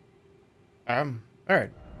 All right.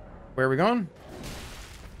 Where are we going?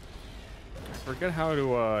 I forget how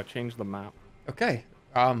to change the map. Okay.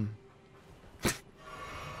 I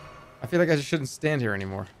feel like I just shouldn't stand here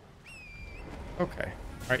anymore. Okay.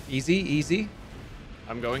 All right. Easy, easy.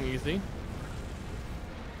 I'm going easy.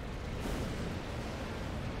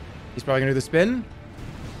 He's probably gonna do the spin.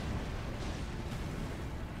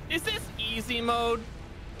 Is this easy mode?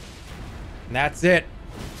 And that's it.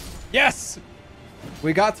 Yes.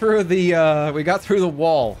 We got through the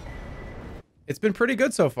wall. It's been pretty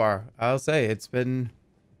good so far. I'll say it's been.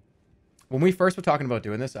 When we first were talking about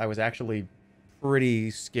doing this, I was actually pretty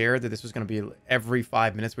scared that this was going to be every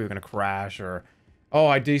 5 minutes we were going to crash or, oh,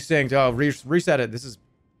 I desynced. Oh, reset it. This has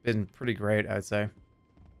been pretty great, I'd say.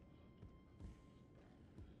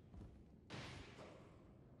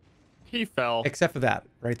 He fell. Except for that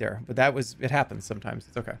right there. But that was, it happens sometimes.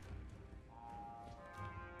 It's okay.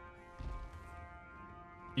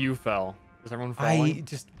 You fell. Is everyone falling? I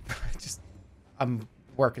just, I'm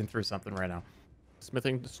working through something right now.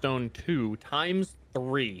 Smithing stone 2 times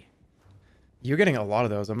 3. You're getting a lot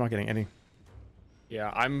of those. I'm not getting any.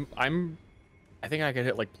 Yeah, I think I could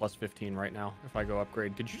hit like plus 15 right now if I go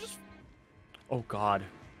upgrade. Did you just? Oh God.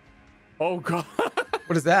 Oh God.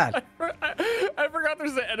 What is that? I forgot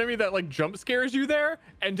there's an enemy that like jump scares you there,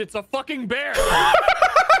 and it's a fucking bear.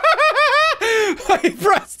 I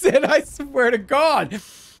pressed it. I swear to God.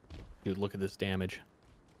 Dude, look at this damage.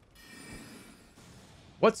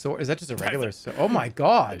 What sword? Is that just a regular sword? Oh my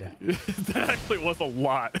God. That actually was a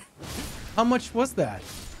lot. How much was that?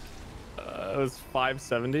 It was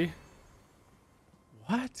 570.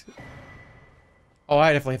 What? Oh,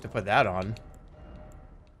 I definitely have to put that on.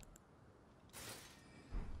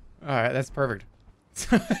 All right, that's perfect.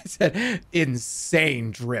 I said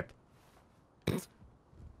insane drip.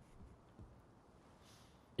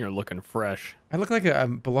 You're looking fresh. I look like I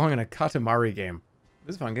belong in a Katamari game.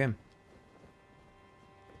 This is a fun game.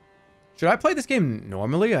 Should I play this game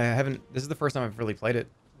normally? I haven't. This is the first time I've really played it.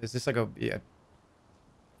 Is this like a yeah?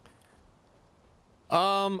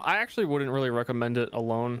 I actually wouldn't really recommend it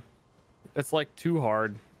alone. It's like too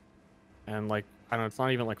hard, and like I don't know. It's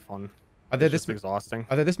not even like fun. Are there It's this just exhausting?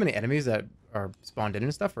 Are there this many enemies that are spawned in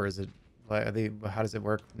and stuff, or is it like are they? How does it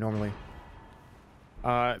work normally?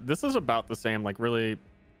 This is about the same. Like really,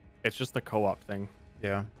 it's just the co-op thing.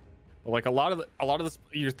 Yeah. But like a lot of the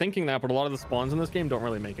you're thinking that, but a lot of the spawns in this game don't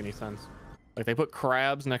really make any sense. Like they put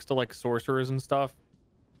crabs next to like sorcerers and stuff.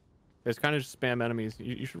 It's kind of just spam enemies.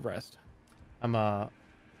 You should rest. I'm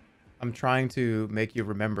trying to make you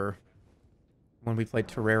remember when we played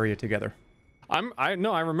Terraria together. I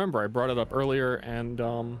remember. I brought it up earlier, and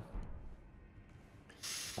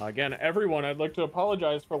again, everyone, I'd like to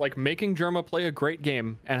apologize for like making Jerma play a great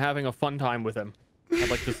game and having a fun time with him. I'd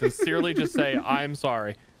like to sincerely just say I'm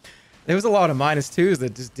sorry. There was a lot of -2s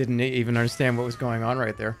that just didn't even understand what was going on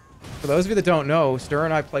right there. For those of you that don't know, Ster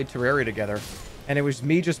and I played Terraria together, and it was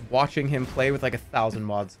me just watching him play with like 1,000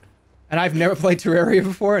 mods. And I've never played Terraria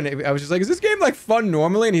before, and I was just like, is this game like fun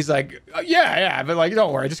normally? And he's like, yeah, but like,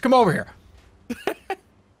 don't worry, just come over here.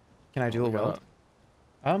 Can I do a weld?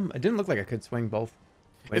 It didn't look like I could swing both.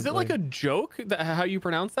 Is it like a joke that how you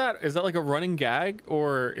pronounce that? Is that like a running gag,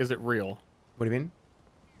 or is it real? What do you mean?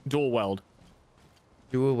 Dual weld.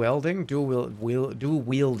 Dual welding? Dual wielding. Dual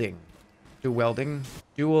welding?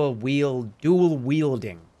 Dual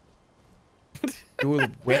wielding. Dual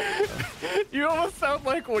You almost sound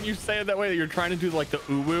like when you say it that way that you're trying to do like the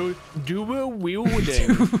uwu. Dual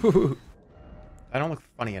wielding. I don't look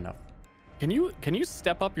funny enough. Can you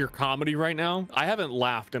step up your comedy right now? I haven't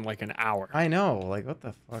laughed in like an hour. I know. Like, what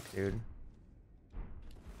the fuck, dude?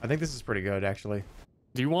 I think this is pretty good, actually.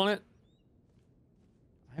 Do you want it?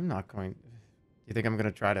 I'm not going... Do you think I'm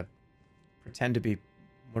going to try to pretend to be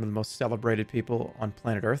one of the most celebrated people on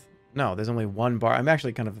planet Earth? No, there's only one bar. I'm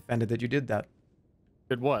actually kind of offended that you did that.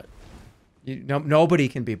 Did what? Nobody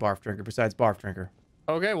can be Barf Drinker besides Barf Drinker.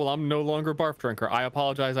 Okay, well, I'm no longer Barf Drinker. I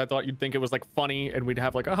apologize. I thought you'd think it was like funny and we'd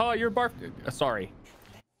have like, oh, you're Barf... sorry.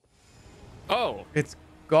 Oh. It's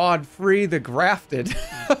Godfrey the Grafted.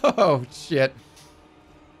 Oh, shit.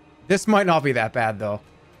 This might not be that bad, though.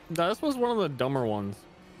 No, this was one of the dumber ones.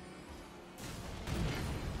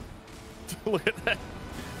 Look at that.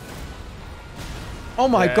 Oh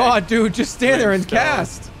my God, dude, just stand there and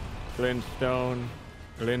cast. Glintstone.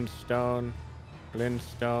 Glintstone.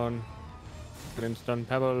 Glintstone. Glintstone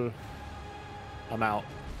pebble. I'm out.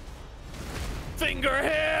 Finger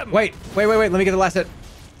him! Wait. Let me get the last hit.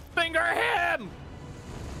 Finger him!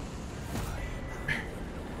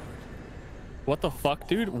 What the fuck,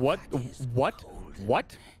 dude? What? What?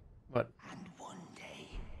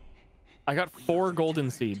 I got 4 golden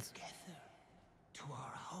seeds.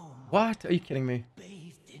 What? Are you kidding me?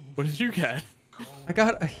 What did you get? I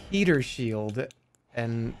got a heater shield,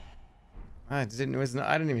 and I didn't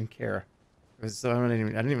even care. It was I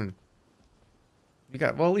didn't even. You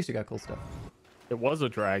got well. At least you got cool stuff. It was a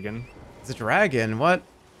dragon, It's a dragon. What?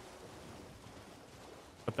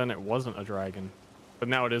 but then it wasn't a dragon. But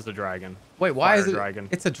now it is a dragon. Wait, why is it? Dragon.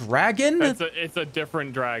 It's a dragon? It's a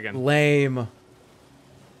different dragon. Lame.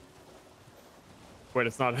 Wait,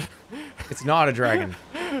 it's not. It's not a dragon.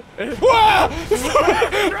 Whoa!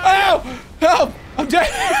 Help! Help! I'm dead!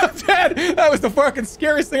 I'm dead! That was the fucking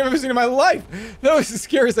scariest thing I've ever seen in my life. That was the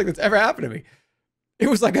scariest thing that's ever happened to me. It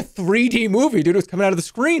was like a 3D movie, dude. It was coming out of the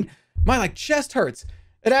screen. My like chest hurts.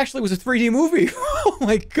 It actually was a 3D movie. Oh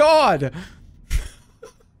my god.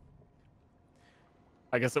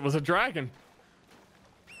 I guess it was a dragon.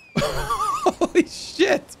 Holy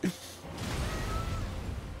shit.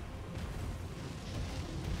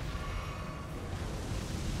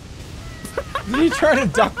 You trying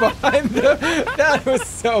to duck behind them? That was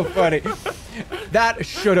so funny. That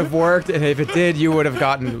should have worked, and if it did, you would have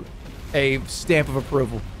gotten a stamp of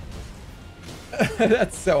approval.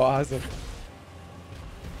 That's so awesome.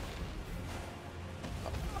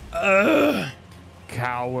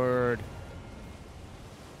 Coward.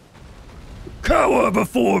 Cower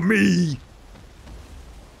before me! Is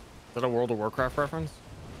that a World of Warcraft reference?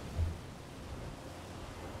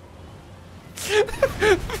 Is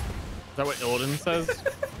that what Illidan says?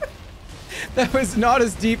 That was not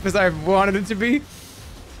as deep as I wanted it to be.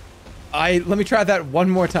 Let me try that one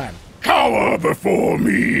more time. Cower before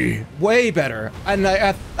me! Way better. And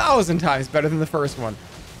 1,000 times better than the first one.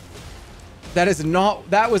 That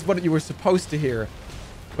was what you were supposed to hear.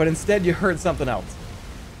 But instead you heard something else.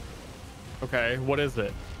 Okay, what is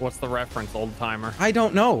it? What's the reference, old timer? I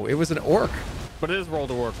don't know. It was an orc. But it is World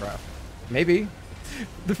of Warcraft. Maybe.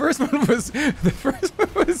 The first one was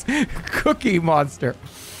Cookie Monster.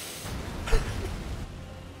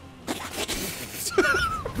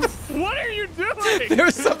 What are you doing? There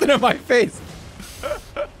was something on my face.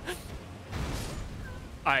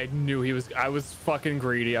 I knew I was fucking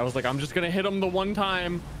greedy. I was like, I'm just gonna hit him the one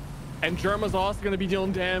time, and Jerma's also gonna be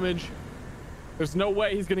dealing damage. There's no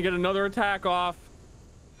way he's gonna get another attack off.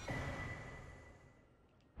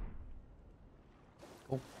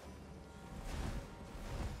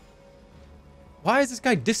 Why is this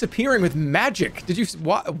guy disappearing with magic? Did you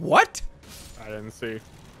what? I didn't see.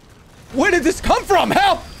 Where did this come from?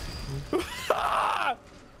 Help! Ah!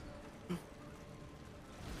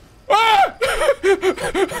 Ah!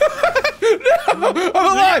 No, I'm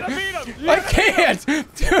alive. Beat him. I can't. Dude,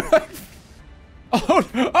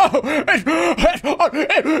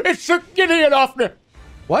 it's a Gideon off there.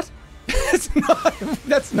 What?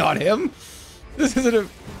 That's not him. This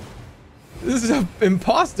is an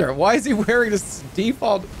imposter. Why is he wearing this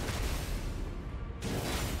default?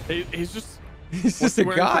 He's just a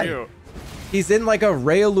guy. He's in like a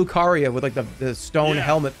Rhea Lucaria with like the stone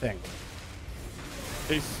helmet thing.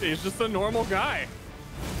 He's just a normal guy.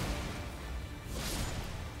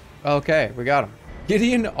 Okay, we got him.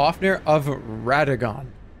 Gideon Offner of Radagon.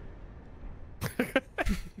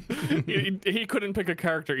 he couldn't pick a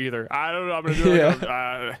character either. I don't know. I'm gonna do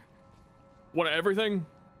like what everything.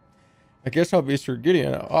 I guess I'll be Sir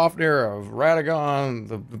Gideon Offner of Radagon,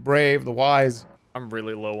 the brave, the wise. I'm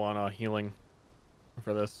really low on healing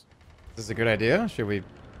for this. Is this a good idea? Should we?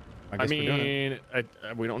 I mean,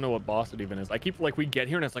 we don't know what boss it even is. I keep like we get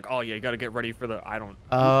here and it's like, oh yeah, you got to get ready for the. I don't.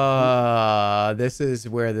 This is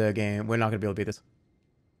where the game. We're not gonna be able to beat this.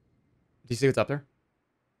 Do you see what's up there?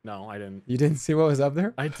 No, I didn't. You didn't see what was up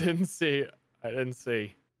there? I didn't see.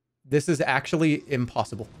 This is actually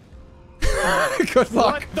impossible. Good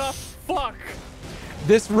luck. What the fuck?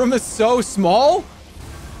 This room is so small.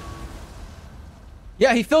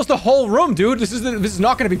 Yeah, he fills the whole room, dude. This is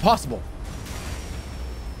not going to be possible.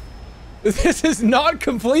 This is not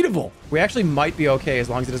completable. We actually might be okay as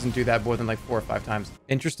long as it doesn't do that more than like 4 or 5 times.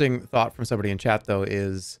 Interesting thought from somebody in chat though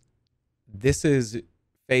is this is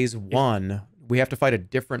phase 1. We have to fight a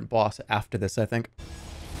different boss after this, I think.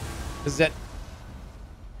 This is it.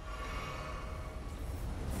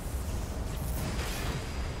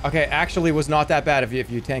 Okay, actually was not that bad if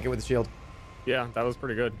you tank it with the shield. Yeah, that was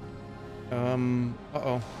pretty good.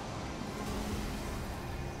 Uh-oh.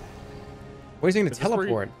 Where's he gonna Is this where he-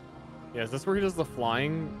 teleport? Yeah, is this where he does the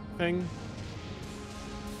flying thing?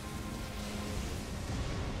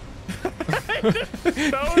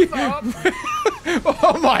 Those up.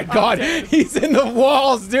 Oh my god, he's in the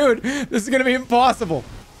walls, dude. This is gonna be impossible.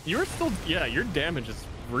 You're still, yeah, your damage is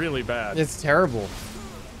really bad. It's terrible.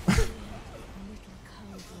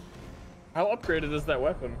 How upgraded is that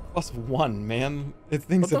weapon? +1, man. This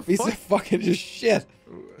thing's a What the piece of fuck? fucking just shit.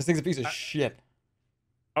 This thing's a piece of shit.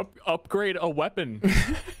 Upgrade a weapon.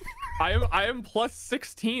 I am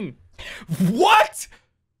 +16. What?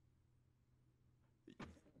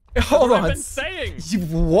 Hold What on. I've been saying.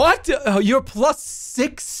 What? You're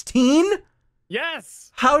 +16?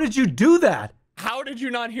 Yes. How did you do that? How did you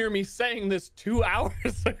not hear me saying this 2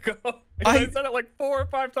 hours ago? I said it like 4 or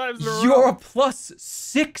 5 times in a row. You're a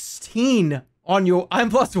 +16 on your. I'm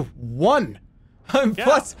 +1. I'm Yeah.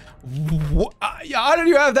 plus. How did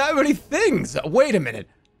you have that many things? Wait a minute.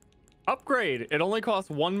 Upgrade. It only costs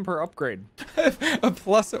 1 per upgrade. A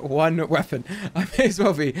 +1 weapon. I may as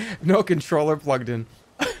well be no controller plugged in.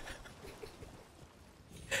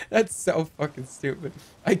 That's so fucking stupid.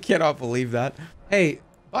 I cannot believe that. Hey,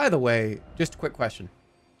 by the way, just a quick question.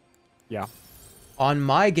 Yeah. On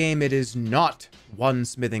my game, it is not 1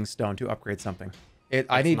 smithing stone to upgrade something.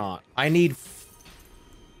 I need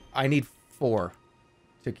 4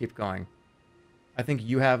 to keep going. I think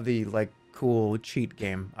you have the like cool cheat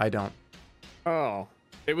game. I don't. Oh.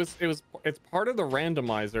 It's part of the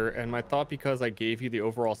randomizer, and I thought because I gave you the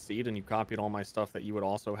overall seed and you copied all my stuff that you would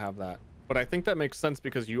also have that. But I think that makes sense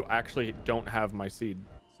because you actually don't have my seed.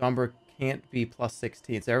 Somber can't be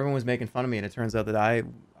 +16. So everyone was making fun of me, and it turns out that I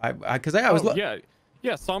was.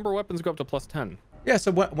 Yeah. Somber weapons go up to +10. Yeah.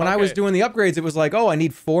 So when I was doing the upgrades, it was like, oh, I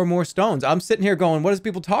need 4 more stones. I'm sitting here going, what is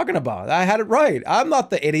people talking about? I had it right. I'm not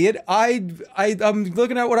the idiot. I'm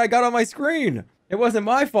looking at what I got on my screen. It wasn't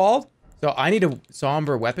my fault. So I need a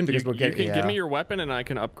somber weapon because we're getting. You can give me your weapon and I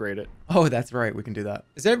can upgrade it. Oh, that's right. We can do that.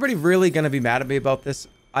 Is everybody really gonna be mad at me about this?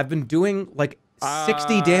 I've been doing like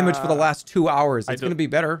 60 damage for the last 2 hours. It's gonna be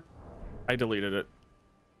better. I deleted it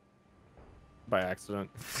by accident.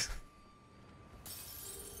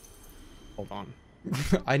 Hold on.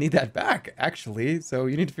 I need that back, actually. So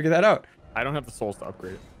you need to figure that out. I don't have the souls to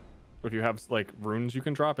upgrade it. If you have like runes you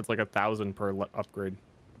can drop, it's like 1,000 per upgrade.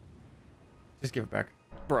 Just give it back,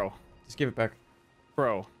 Bro. just give it back.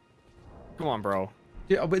 Bro. Come on, bro.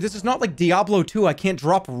 Yeah, but this is not like Diablo 2. I can't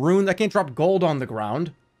drop runes. I can't drop gold on the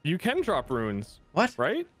ground. You can drop runes. What?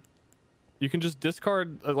 Right? You can just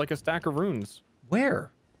discard like a stack of runes.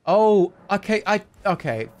 Where? Oh, okay.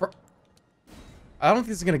 Okay. I don't think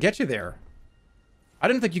this is gonna get you there. I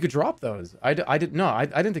didn't think you could drop those. I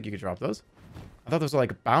didn't think you could drop those. I thought those were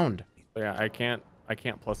like bound. So yeah, I can't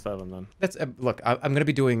 +7 then. That's look. I'm gonna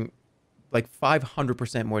be doing like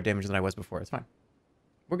 500% more damage than I was before. It's fine.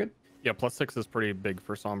 We're good. Yeah, +6 is pretty big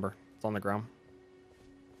for Somber. It's on the ground.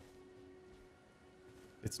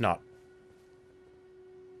 It's not.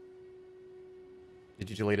 Did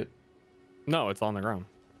you delete it? No, it's on the ground.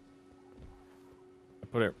 I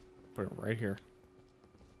put it right here.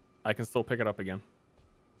 I can still pick it up again.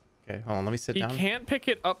 Okay, hold on. Let me sit You down. can't pick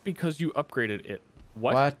it up because you upgraded it.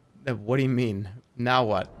 What? What do you mean? Now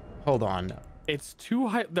what? Hold on. It's too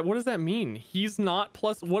high. What does that mean? He's not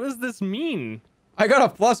plus. What does this mean? I got a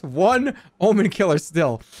 +1 Omen Killer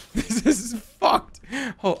still. This is fucked.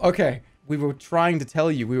 Oh, okay. We were trying to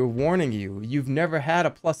tell you. We were warning you. You've never had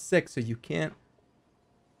a +6, so you can't.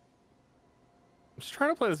 I'm just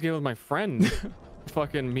trying to play this game with my friend.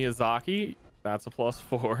 Fucking Miyazaki. That's a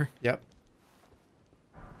 +4. Yep.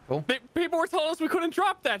 Cool. People were telling us we couldn't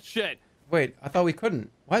drop that shit. Wait, I thought we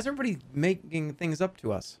couldn't. Why is everybody making things up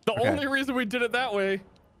to us? The Okay. only reason we did it that way.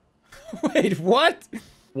 Wait, what?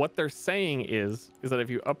 What they're saying is that if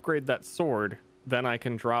you upgrade that sword, then I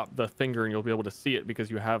can drop the finger and you'll be able to see it because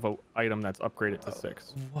you have an item that's upgraded to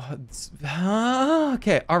 6. What?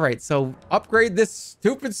 Okay, all right. So upgrade this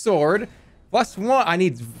stupid sword. +1. I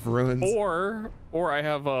need runes. Or I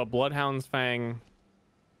have a Bloodhound's Fang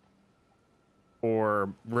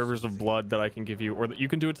or Rivers of Blood that I can give you, or that you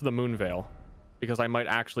can do it to the Moon Veil because I might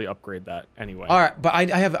actually upgrade that anyway. All right, but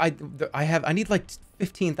I need like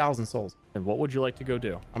 15,000 souls. And what would you like to go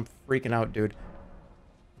do? I'm freaking out, dude.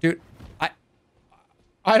 Dude, I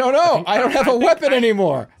don't know. I don't have a weapon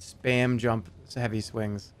anymore. Spam jump heavy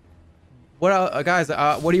swings. What guys?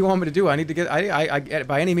 What do you want me to do? I need to get. I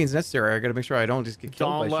by any means necessary. I gotta make sure I don't just get killed.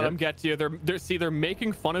 Don't by let shit. them get to you. They're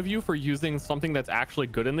making fun of you for using something that's actually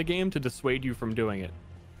good in the game to dissuade you from doing it,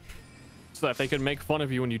 so that they can make fun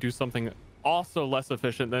of you when you do something also less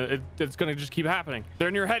efficient. It's gonna just keep happening. They're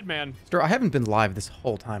in your head, man. Ster, I haven't been live this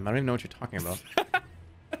whole time. I don't even know what you're talking about.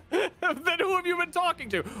 Then who have you been talking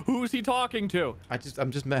to? Who's he talking to?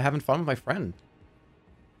 I'm just having fun with my friend.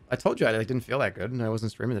 I told you I didn't feel that good and I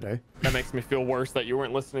wasn't streaming today. That makes me feel worse that you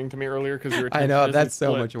weren't listening to me earlier because you were. I know, that's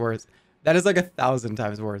so much worse. That is like 1,000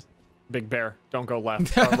 times worse. Big Bear, don't go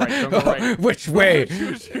left. Right, don't go right. Which way?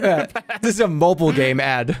 This is a mobile game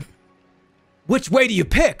ad. Which way do you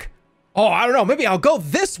pick? Oh, I don't know. Maybe I'll go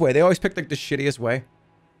this way. They always pick like the shittiest way.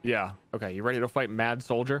 Yeah. Okay, you ready to fight Mad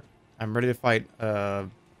Soldier? I'm ready to fight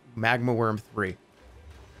Magma Wyrm 3.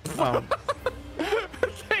 Oh.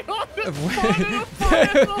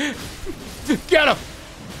 Get him!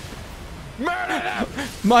 Murder him!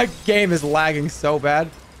 My game is lagging so bad.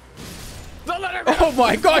 Don't let her Oh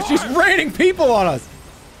my gosh, she's raining people on us!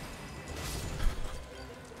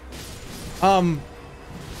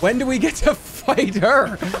 When do we get to fight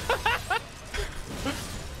her?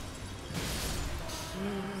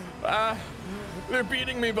 They're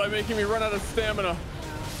beating me by making me run out of stamina.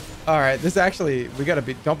 Alright, this actually, we gotta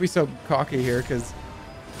be, don't be so cocky here, because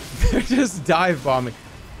they're just dive bombing.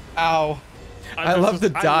 Ow. I love the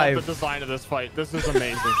dive. I love the design of this fight. This is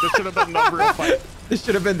amazing. This should have been the real fight. This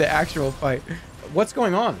should have been the actual fight. What's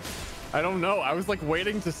going on? I don't know. I was like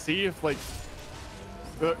waiting to see if like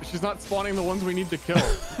she's not spawning the ones we need to kill.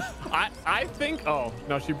 I think. Oh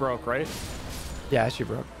no, she broke, right? Yeah, she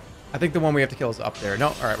broke. I think the one we have to kill is up there. No,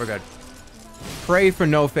 all right, we're good. Pray for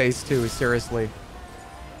no face too. Seriously.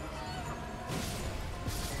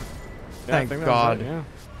 Yeah, Thank God. Right, yeah.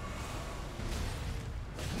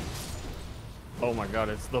 Oh my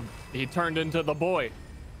God, he turned into the boy.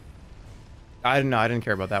 I didn't know. I didn't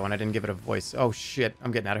care about that one. I didn't give it a voice. Oh shit!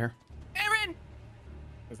 I'm getting out of here. Aaron.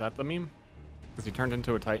 Is that the meme? Because he turned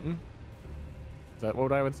into a Titan? Is that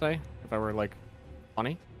what I would say if I were like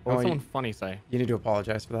funny? What would someone funny say? You need to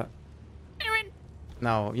apologize for that. Aaron.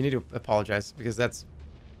 No, you need to apologize because that's.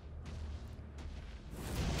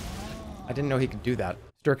 I didn't know he could do that.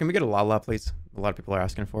 Ster, can we get a Lala, please? A lot of people are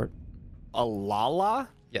asking for it. A Lala?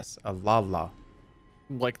 Yes, a Lala.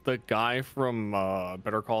 Like the guy from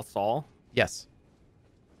Better Call Saul? Yes.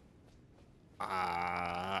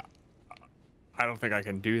 I don't think I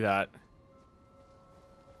can do that.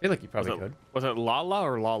 I feel like you probably could. Was it Lala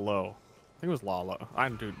or Lalo? I think it was Lala.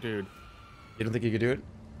 Dude. You don't think you could do it?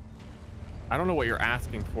 I don't know what you're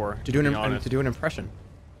asking for. To do an impression.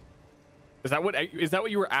 Is that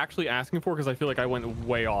what you were actually asking for? Because I feel like I went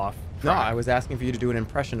way off track. No, I was asking for you to do an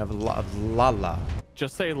impression of Lala.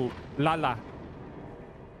 Just say Lala.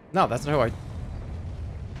 No, that's not how I.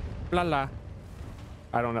 Lala.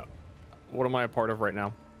 I don't know. What am I a part of right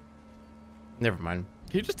now? Never mind.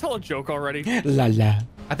 Can you just tell a joke already? Lala.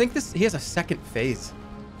 I think he has a second phase.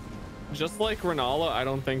 Just like Renala, I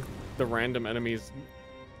don't think the random enemies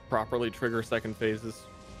properly trigger second phases.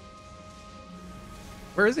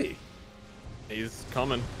 Where is he? He's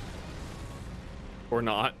coming. Or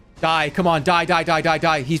not. Die. Come on.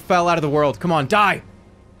 Die. He fell out of the world. Come on. Die.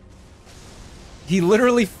 He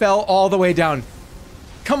literally fell all the way down.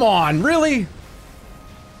 Come on. Really?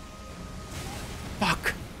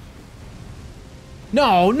 Fuck.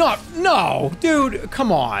 No. Dude,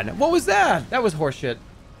 come on. What was that? That was horseshit.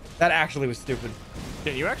 That actually was stupid.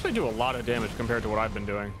 Yeah, you actually do a lot of damage compared to what I've been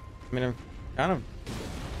doing. I mean, I'm kind of...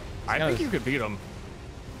 I think you could beat him.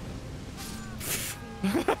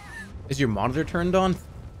 Is your monitor turned on?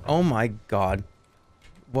 Oh my God.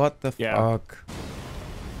 What the fuck?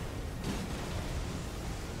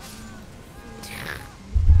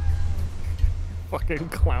 Fucking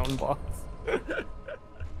clown boss.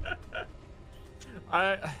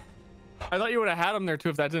 I thought you would have had him there too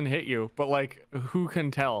if that didn't hit you, but like, who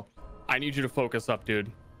can tell? I need you to focus up,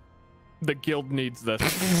 dude. The guild needs this.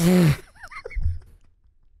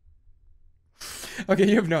 Okay,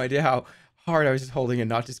 you have no idea how hard I was just holding and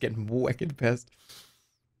not just getting wicked pissed.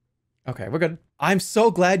 Okay, we're good. I'm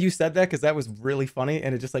so glad you said that because that was really funny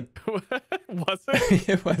and it just like... Was it?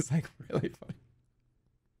 It was like really funny.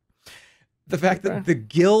 The fact that the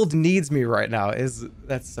guild needs me right now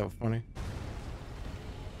that's so funny.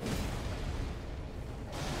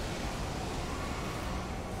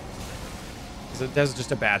 That was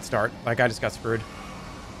just a bad start. Like I just got screwed.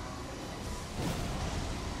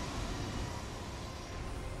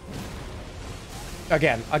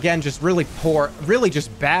 Again, just really poor, really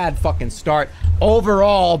just bad fucking start.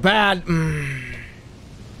 Overall, bad.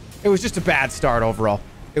 It was just a bad start overall.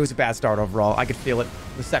 It was a bad start overall. I could feel it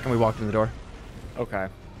the second we walked in the door. Okay.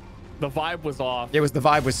 The vibe was off. The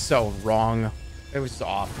vibe was so wrong. It was just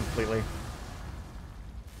off completely.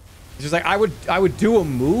 It's just like I would do a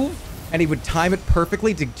move and he would time it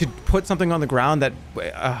perfectly to put something on the ground that,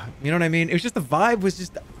 you know what I mean? It was just the vibe was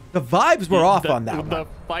just, the vibes were off on that one. The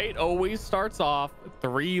fight always starts off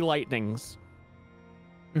 3 lightnings.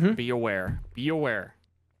 Be aware. Be aware.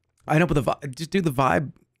 I know, but the vibe, just do the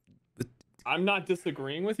vibe. I'm not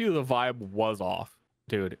disagreeing with you. The vibe was off,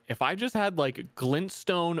 dude. If I just had like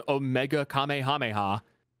Glintstone Omega Kamehameha,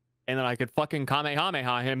 and then I could fucking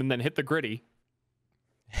Kamehameha him and then hit the gritty.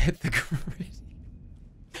 Hit the gritty?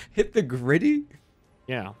 Hit the gritty?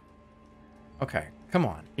 Yeah. Okay, come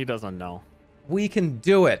on. He doesn't know. We can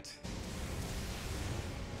do it.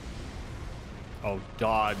 Oh,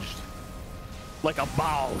 dodged. Like a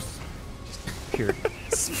mouse. Here.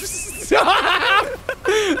 Stop!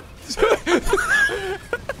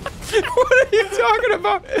 What are you talking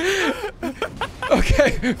about?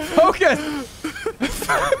 Okay, focus.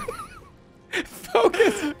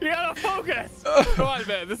 Focus. You gotta focus. Come on,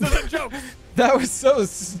 man. This is a joke. That was so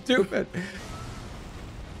stupid.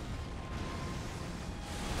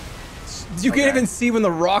 You can't even see when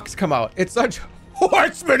the rocks come out. It's such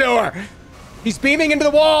horse manure. He's beaming into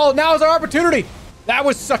the wall. Now's our opportunity. That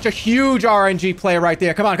was such a huge RNG play right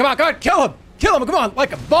there. Come on, come on, come on. Kill him. Kill him. Come on.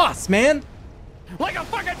 Like a boss, man. Like a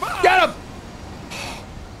fucking boss. Get him.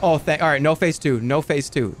 Oh, thank. All right, no phase 2. No phase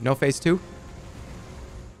 2. No phase 2.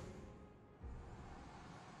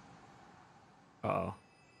 Uh-oh.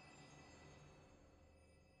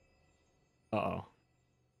 Uh-oh.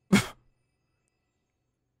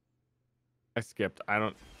 I skipped. I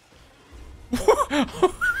don't...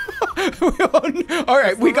 All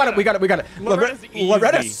right, we got it. We got it. We got it.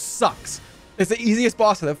 Loretta easy. sucks. It's the easiest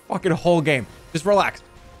boss of the fucking whole game. Just relax.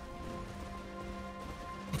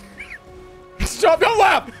 Stop! Don't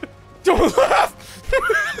laugh! Don't laugh!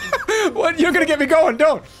 What? You're gonna get me going.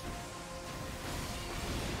 Don't.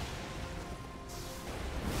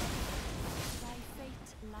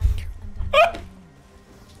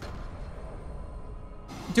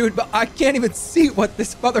 Dude, but I can't even see what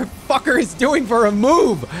this motherfucker is doing for a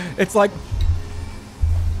move. It's like...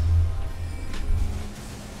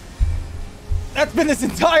 That's been this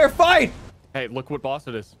entire fight! Hey, look what boss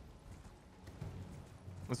it is.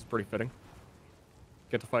 This is pretty fitting.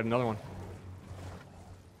 Get to fight another one.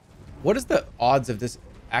 What is the odds of this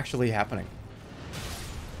actually happening?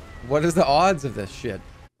 What is the odds of this shit?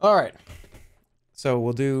 All right. So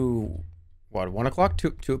we'll do, what, 1 o'clock?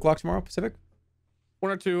 2 o'clock tomorrow, Pacific?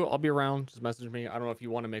 1 or 2, I'll be around. Just message me. I don't know if you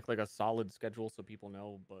want to make like a solid schedule so people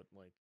know, but like...